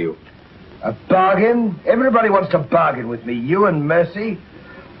bargain with you. A bargain? Everybody wants to bargain with me. You and Mercy.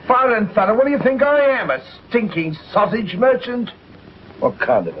 Fire and thunder, what do you think I am? A stinking sausage merchant? What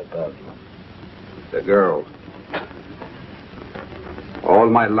kind of a bargain? The girl. All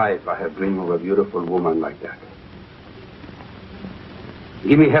my life I have dreamed of a beautiful woman like that.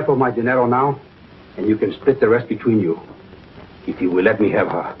 Give me half of my dinero now, and you can split the rest between you, if you will let me have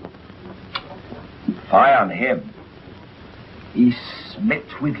her. Fie on him. He's smit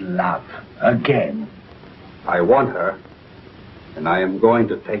with love again. I want her, and I am going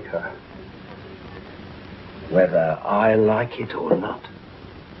to take her. Whether I like it or not.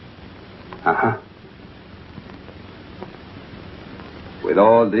 Uh-huh. With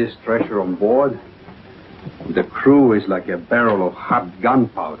all this treasure on board, the crew is like a barrel of hot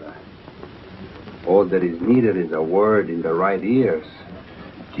gunpowder. All that is needed is a word in the right ears.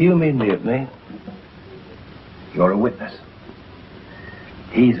 Do you mean mutiny? You're a witness.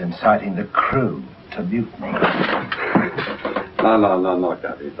 He's inciting the crew to mutiny. No,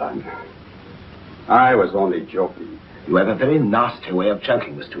 Capitan. I was only joking. You have a very nasty way of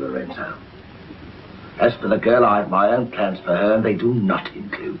joking, Mr. Lorenzo. As for the girl, I have my own plans for her, and they do not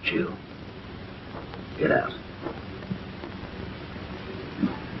include you. Get out.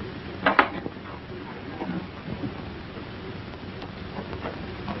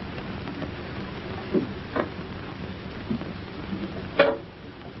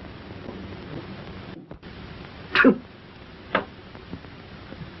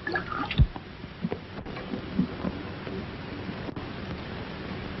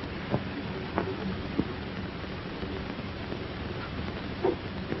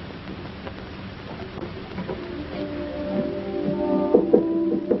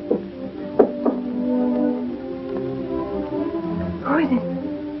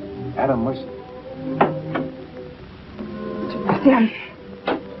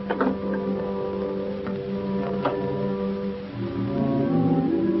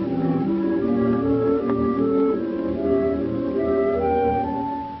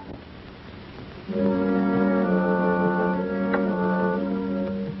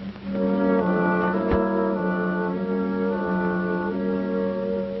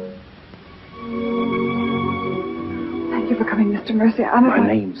 Mr. Mercy, My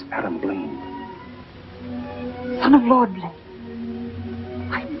name's Adam Blaine. Son of Lord Blaine.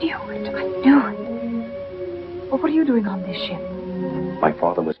 I knew it. Well, what are you doing on this ship? My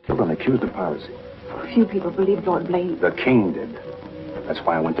father was killed and accused of piracy. Few people believe Lord Blaine. The king did. That's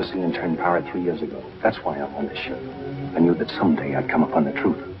why I went to sea and turned pirate 3 years ago. That's why I'm on this ship. I knew that someday I'd come upon the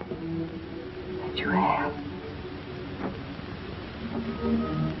truth. And you have.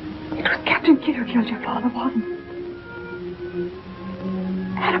 It was Captain Kidd who killed your father, wasn't it?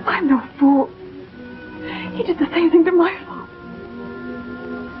 Adam, I'm no fool. He did the same thing to my father.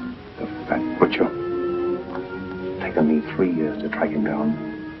 The fat butcher. Taken me 3 years to track him down.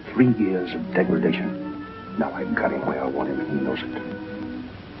 3 years of degradation. Now I've got him where I want him, and he knows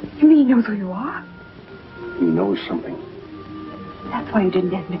it. You mean he knows who you are? He knows something. That's why you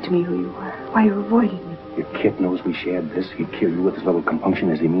didn't admit to me who you were. Why you avoided me. If Kit knows we shared this, he'd kill you with as little compunction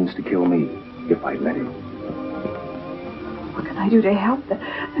as he means to kill me. If I let him. What can I do to help?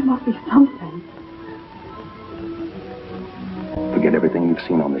 There must be something. Forget everything you've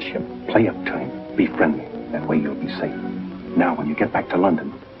seen on this ship. Play up to him. Be friendly. That way you'll be safe. Now, when you get back to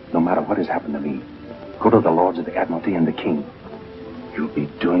London, no matter what has happened to me, go to the Lords of the Admiralty and the King. You'll be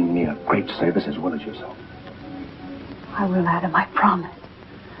doing me a great service as well as yourself. I will, Adam, I promise.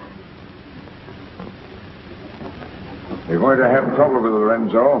 You're going to have trouble with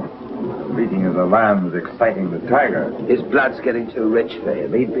Lorenzo. The bleating of the lamb's exciting the tiger. His blood's getting too rich for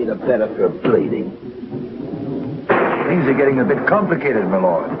him. He'd be the better for bleeding. Things are getting a bit complicated, my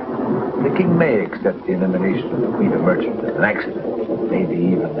lord. The king may accept the elimination of the Queen of Merchants as an accident. Maybe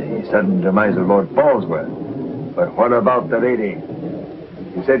even the sudden demise of Lord Falsworth. But what about the lady?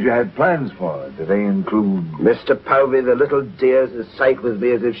 You said you had plans for her. Do they include... Mr. Povey, the little dear's as safe with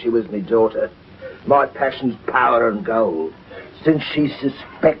me as if she was my daughter. My passion's power and gold. Since she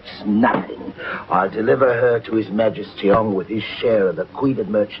suspects nothing, I'll deliver her to His Majesty along with his share of the Queen of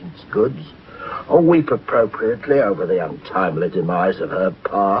Merchants' goods. I'll weep appropriately over the untimely demise of her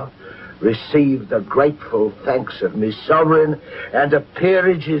pa, receive the grateful thanks of me sovereign, and a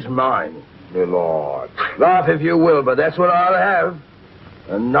peerage is mine. My lord. Laugh if you will, but that's what I'll have.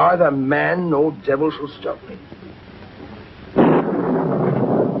 And neither man nor devil shall stop me.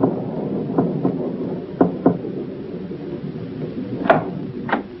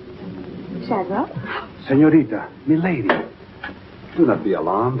 Shadwell? Senorita, milady, do not be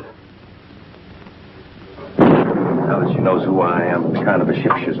alarmed. Now that she knows who I am, the kind of a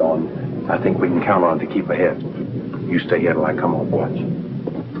ship she's on, I think we can count on to keep ahead. You stay here till I come on watch.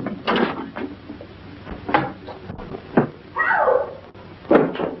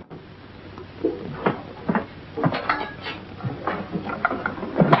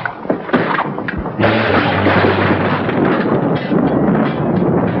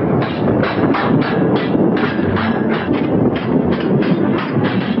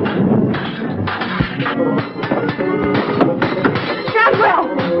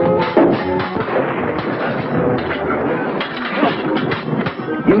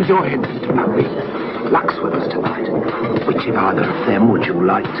 Use your head, Mr. Povey. Luck's with us tonight. Which of either of them would you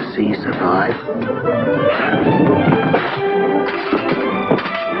like to see survive?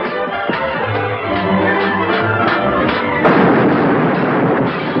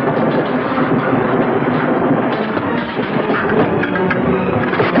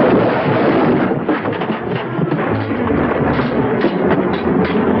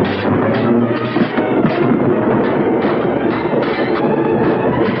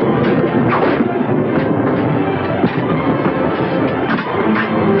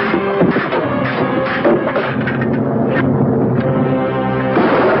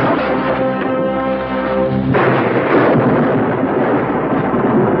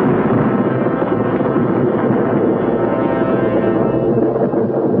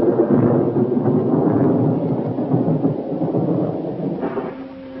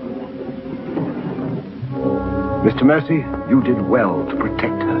 Mr. Mercy, you did well to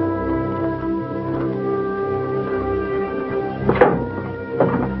protect her.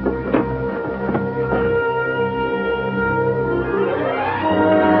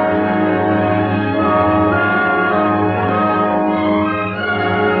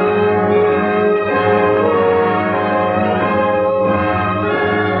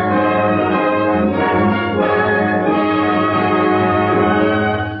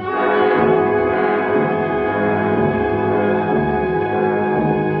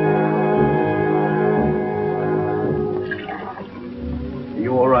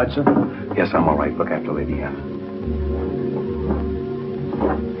 Sir? Yes, I'm all right. Look after Lady Anne.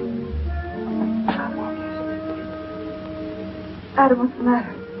 Adam, what's the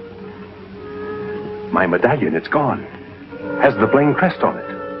matter? My medallion, it's gone. Has the Blaine crest on it.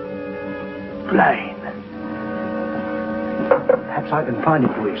 Blaine. Perhaps I can find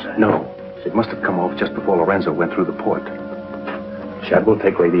it for you, sir. No. It must have come off just before Lorenzo went through the port. Shadwell,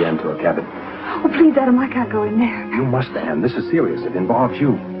 take Lady Anne to her cabin. Oh, please, Adam, I can't go in there. You must, Anne. This is serious. It involves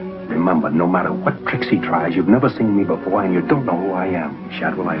you. Remember, no matter what tricks he tries, you've never seen me before, and you don't know who I am.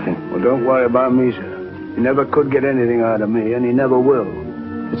 Shadwell, I think. Well, don't worry about me, sir. He never could get anything out of me, and he never will.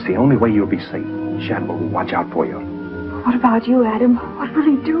 It's the only way you'll be safe. Shadwell will watch out for you. What about you, Adam? What will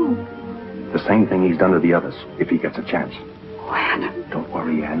he do? The same thing he's done to the others, if he gets a chance. Oh, Adam. Don't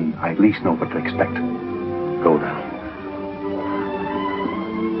worry, Anne. I at least know what to expect. Go now.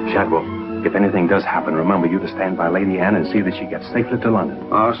 Shadwell. If anything does happen, remember you to stand by Lady Anne and see that she gets safely to London.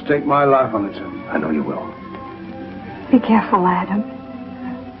 I'll stake my life on it, sir. I know you will. Be careful, Adam.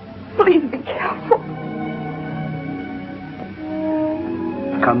 Please be careful.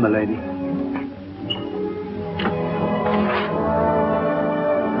 Come, my lady.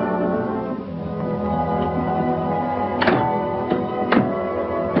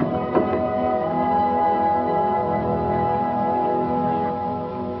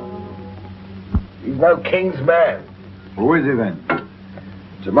 No king's man. Who is he then?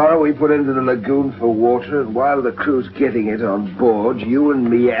 Tomorrow we put into the lagoon for water, and while the crew's getting it on board, you and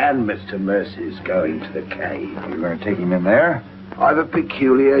me and Mr. Mercy's going to the cave. You're going to take him in there? I've a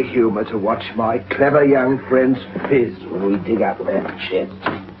peculiar humor to watch my clever young friends fizz when we dig up that chest.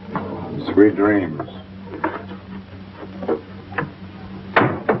 Sweet dreams.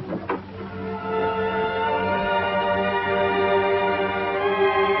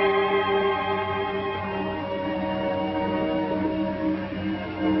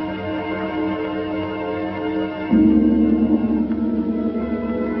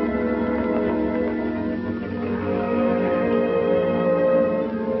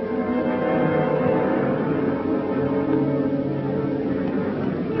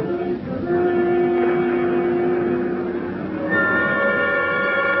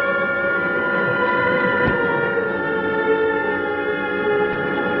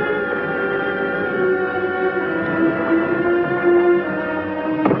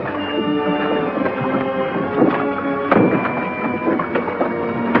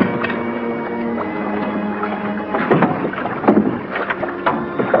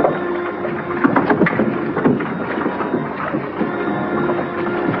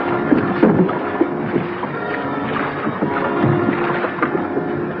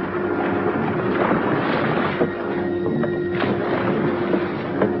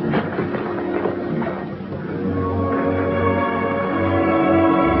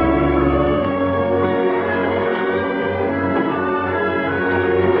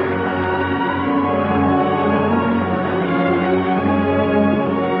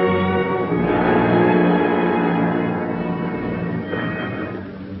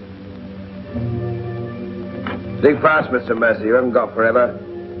 Think fast, Mr. Mercy. You haven't got forever.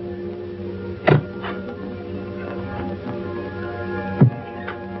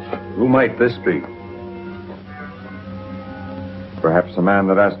 Who might this be? Perhaps a man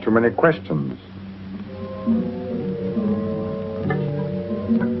that asks too many questions.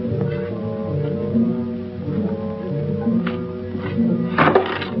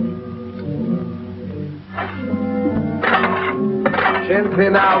 Gently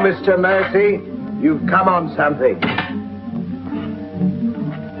now, Mr. Mercy. You've come on something.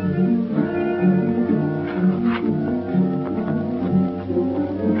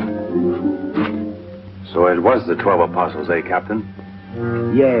 So it was the 12 apostles, eh, Captain?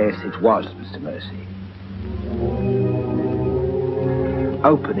 Yes, it was, Mr. Mercy.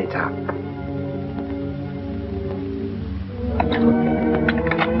 Open it up.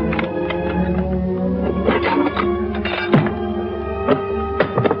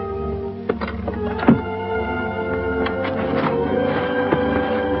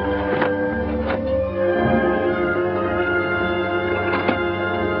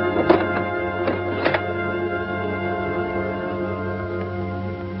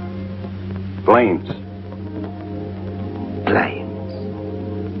 Blames. Blames.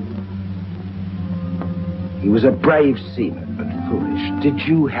 He was a brave seaman, but foolish. Did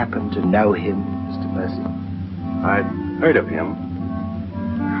you happen to know him, Mr. Mercy? I'd heard of him.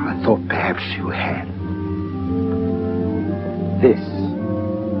 I thought perhaps you had. This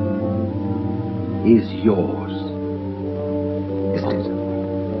is yours, isn't it?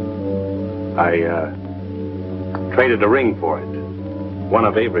 I traded a ring for it. One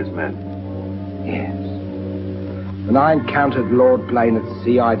of Avery's men. Yes. When I encountered Lord Blaine at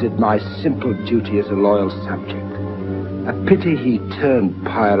sea, I did my simple duty as a loyal subject. A pity he turned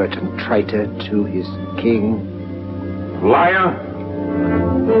pirate and traitor to his king. Liar!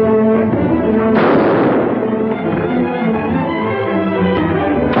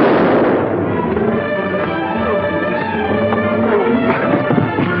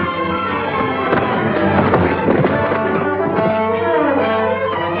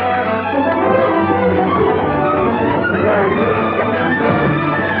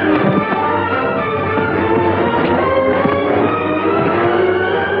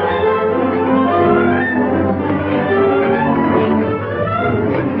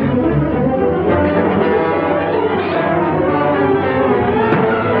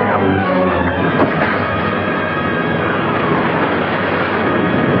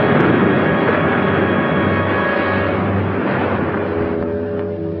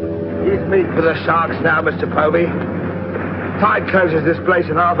 For the sharks now, Mr. Povey. Tide closes this place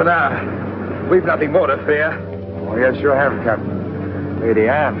in half an hour. We've nothing more to fear. Oh, yes, you have, Captain. Lady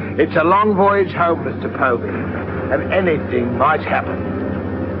Anne. It's a long voyage home, Mr. Povey, and anything might happen.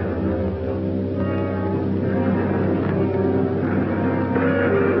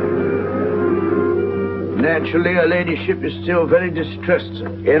 Naturally, her ladyship is still very distressed.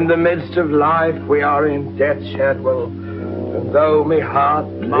 In the midst of life, we are in death, Shadwell. And Though my heart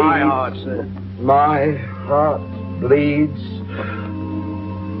bleeds. My heart, sir. My heart bleeds.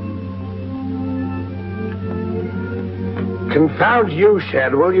 Confound you,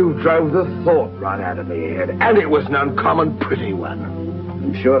 Shadwell. You drove the thought right out of my head. And it was an uncommon pretty one.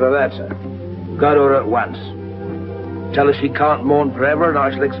 I'm sure of that, sir. Go to her at once. Tell her she can't mourn forever, and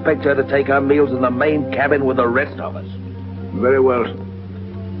I shall expect her to take her meals in the main cabin with the rest of us. Very well.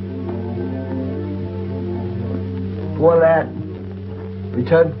 Poor lad.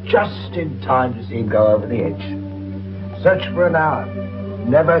 Returned just in time to see him go over the edge. Searched for an hour.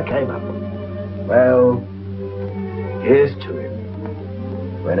 Never came up. Well, here's to him.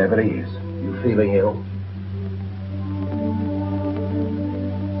 Wherever he is. You feeling ill?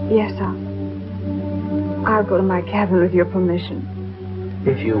 Yes, I'll go to my cabin with your permission.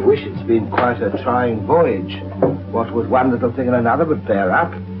 If you wish, it's been quite a trying voyage. What with one little thing and another would bear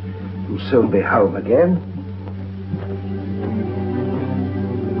up. You'll soon be home again.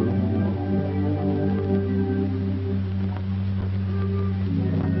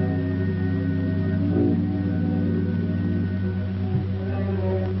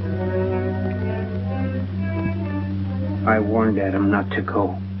 I warned Adam not to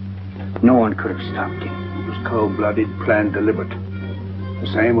go. No one could have stopped him. It was cold-blooded, planned, deliberate. The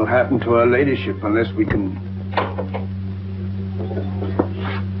same will happen to her ladyship unless we can...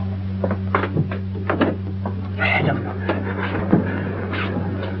 Adam,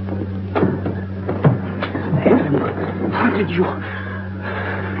 how did you...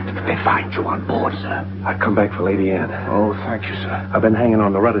 They find you on board, sir? I come back for Lady Anne. Oh, thank you, sir. I've been hanging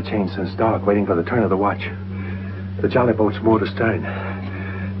on the rudder chain since dark, waiting for the turn of the watch. The jolly boat's moored astern.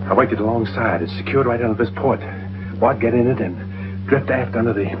 I waited alongside. It's secured right under this port. Wad get in it and drift aft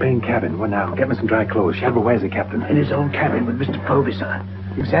under the main cabin. Well, now, get me some dry clothes. Shadwell, where's the captain? In his own cabin with Mr. Povey, sir.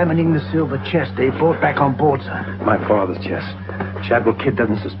 Examining the silver chest they brought back on board, sir. My father's chest. Shadwell Kid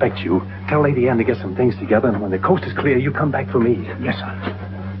doesn't suspect you. Tell Lady Anne to get some things together, and when the coast is clear, you come back for me. Yes, sir.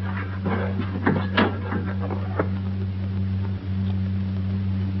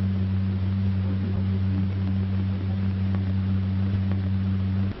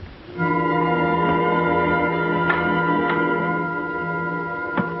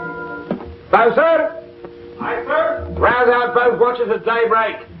 Sir? Aye, sir. Rouse out both watches at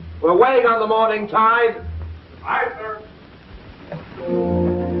daybreak. We're waiting on the morning tide. Aye, sir.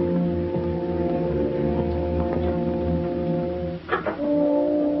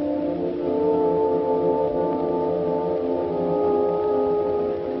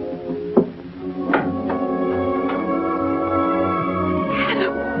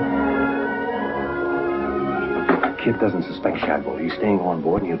 Kid doesn't suspect Shadwell. He's staying on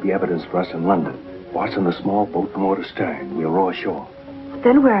board, and he'll be evidence for us in London. Watching the small boat from moored astern. We'll row ashore.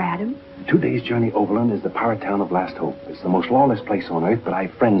 Then where, Adam? 2 days' journey overland is the pirate town of Last Hope. It's the most lawless place on earth, but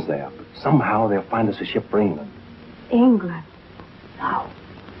I've friends there. But somehow they'll find us a ship for England. England? Now,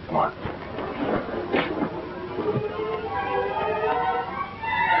 come on.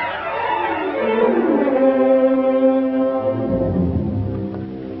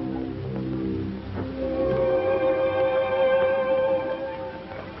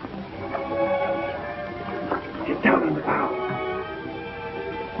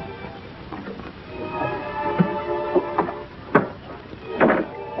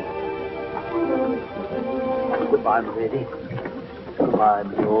 Goodbye, my lady. Goodbye,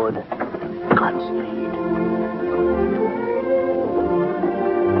 my lord. Godspeed.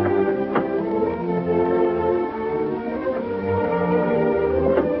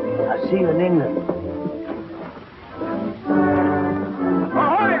 I'll see you in England.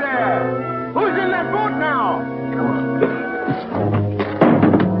 Ahoy there! Who's in that boat now? Come on.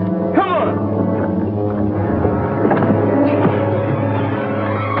 Come on!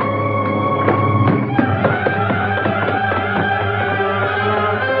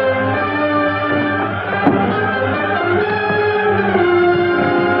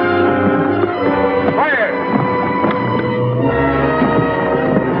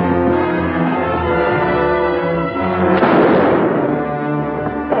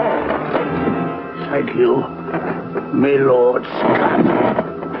 Thank you, my lord Scott.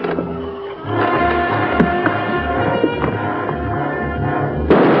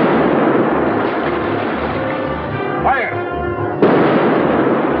 Fire!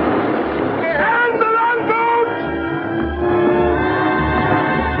 And the longboat!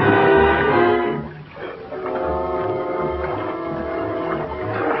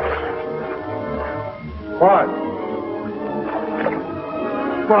 What?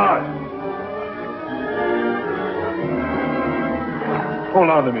 What? Hold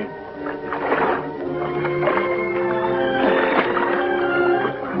on to me.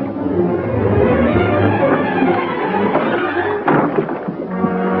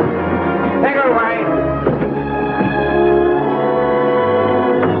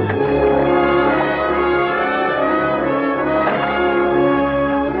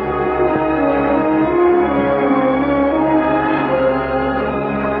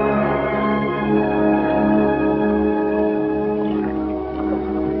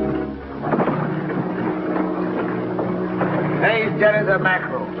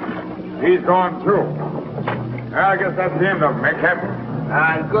 mackerel. He's gone, too. I guess that's the end of him, eh, Captain?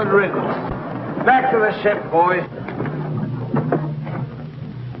 And good riddance. Back to the ship, boys.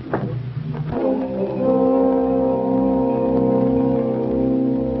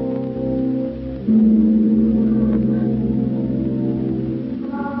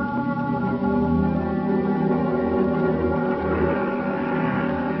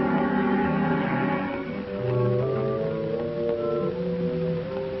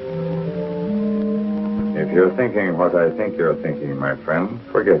 If you're thinking what I think you're thinking, my friend,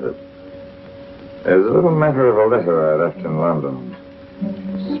 forget it. There's a little matter of a letter I left in London.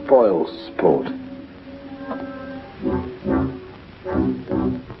 Spoil sport.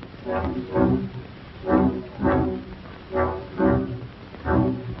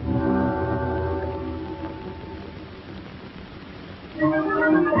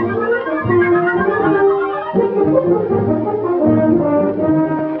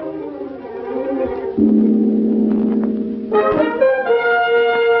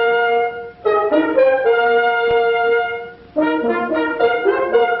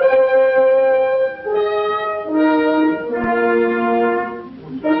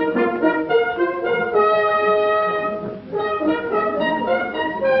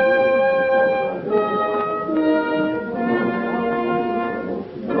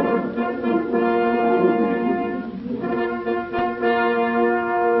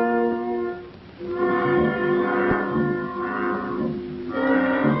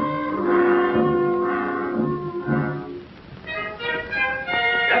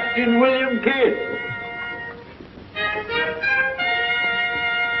 Captain William Kidd.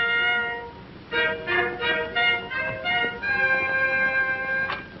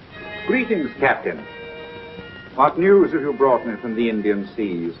 Greetings, Captain. What news have you brought me from the Indian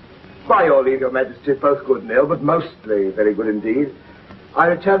seas? By your leave, Your Majesty, both good and ill, but mostly very good indeed. I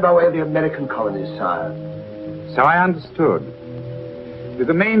returned by way of the American colonies, sire. So I understood. With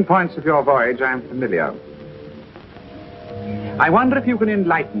the main points of your voyage, I am familiar. I wonder if you can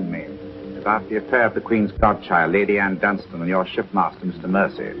enlighten me about the affair of the Queen's godchild, Lady Anne Dunstan, and your shipmaster, Mr.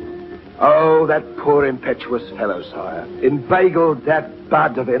 Mercy. Oh, that poor impetuous fellow, sire. Inveigled that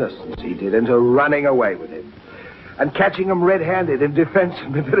bud of innocence he did into running away with him. And catching him red-handed in defense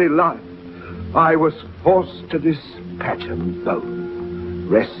of my very life. I was forced to dispatch them both.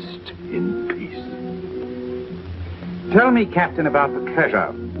 Rest in peace. Tell me, Captain, about the treasure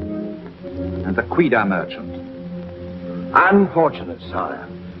and the Quida merchant. Unfortunate, sire.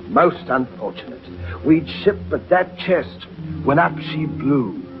 Most unfortunate. We'd shipped but that chest when up she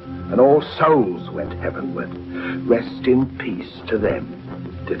blew, and all souls went heavenward. Rest in peace to them.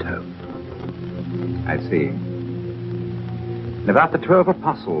 Ditto. I see. And about the 12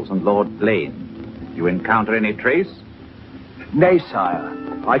 apostles and Lord Blaine, did you encounter any trace? Nay, sire.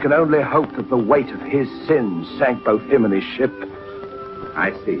 I can only hope that the weight of his sins sank both him and his ship.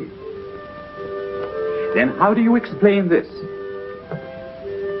 I see. Then how do you explain this?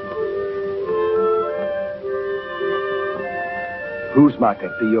 Whose might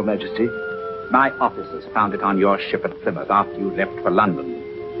that be, Your Majesty? My officers found it on your ship at Plymouth after you left for London.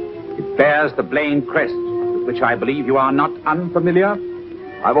 It bears the Blaine crest, with which I believe you are not unfamiliar.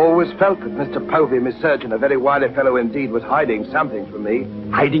 I've always felt that Mr. Povey, my surgeon, a very wily fellow indeed, was hiding something from me.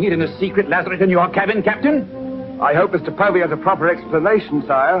 Hiding it in a secret lazaret in your cabin, Captain? I hope Mr. Povey has a proper explanation,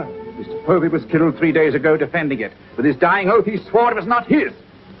 sire. Mr. Povey was killed 3 days ago defending it. With his dying oath, he swore it was not his.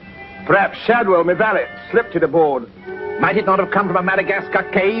 Perhaps Shadwell, my valet, slipped it aboard. Might it not have come from a Madagascar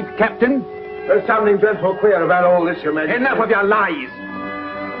cave, Captain? There's something dreadful queer about all this, Your Majesty. Enough of your lies.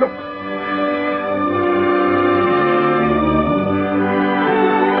 Look.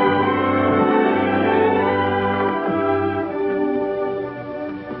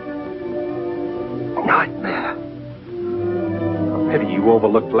 Nightmare. Pity you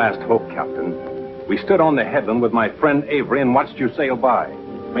overlooked last hope, Captain. We stood on the headland with my friend Avery and watched you sail by.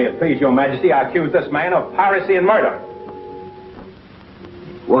 May it please your majesty, I accuse this man of piracy and murder.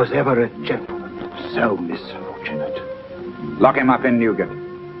 Was ever a gentleman so misfortunate? Lock him up in Newgate.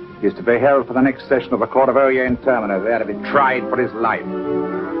 He is to be held for the next session of the Court of Oyer in Terminer, there to be tried for his life.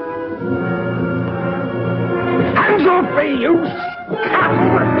 Hands off me, you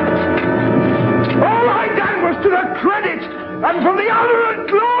scum! All I done was to the credit and for the honor and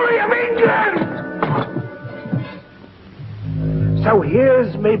glory of England! So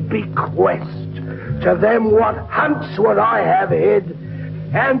here's me bequest to them what hunts what I have hid,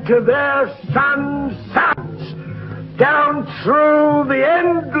 and to their sons' sons, down through the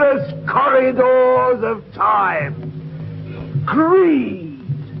endless corridors of time. Greed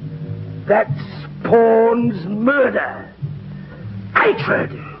that spawns murder, Hatred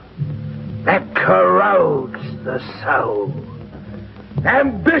that corrodes the soul.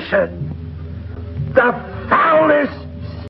 Ambition, the foulest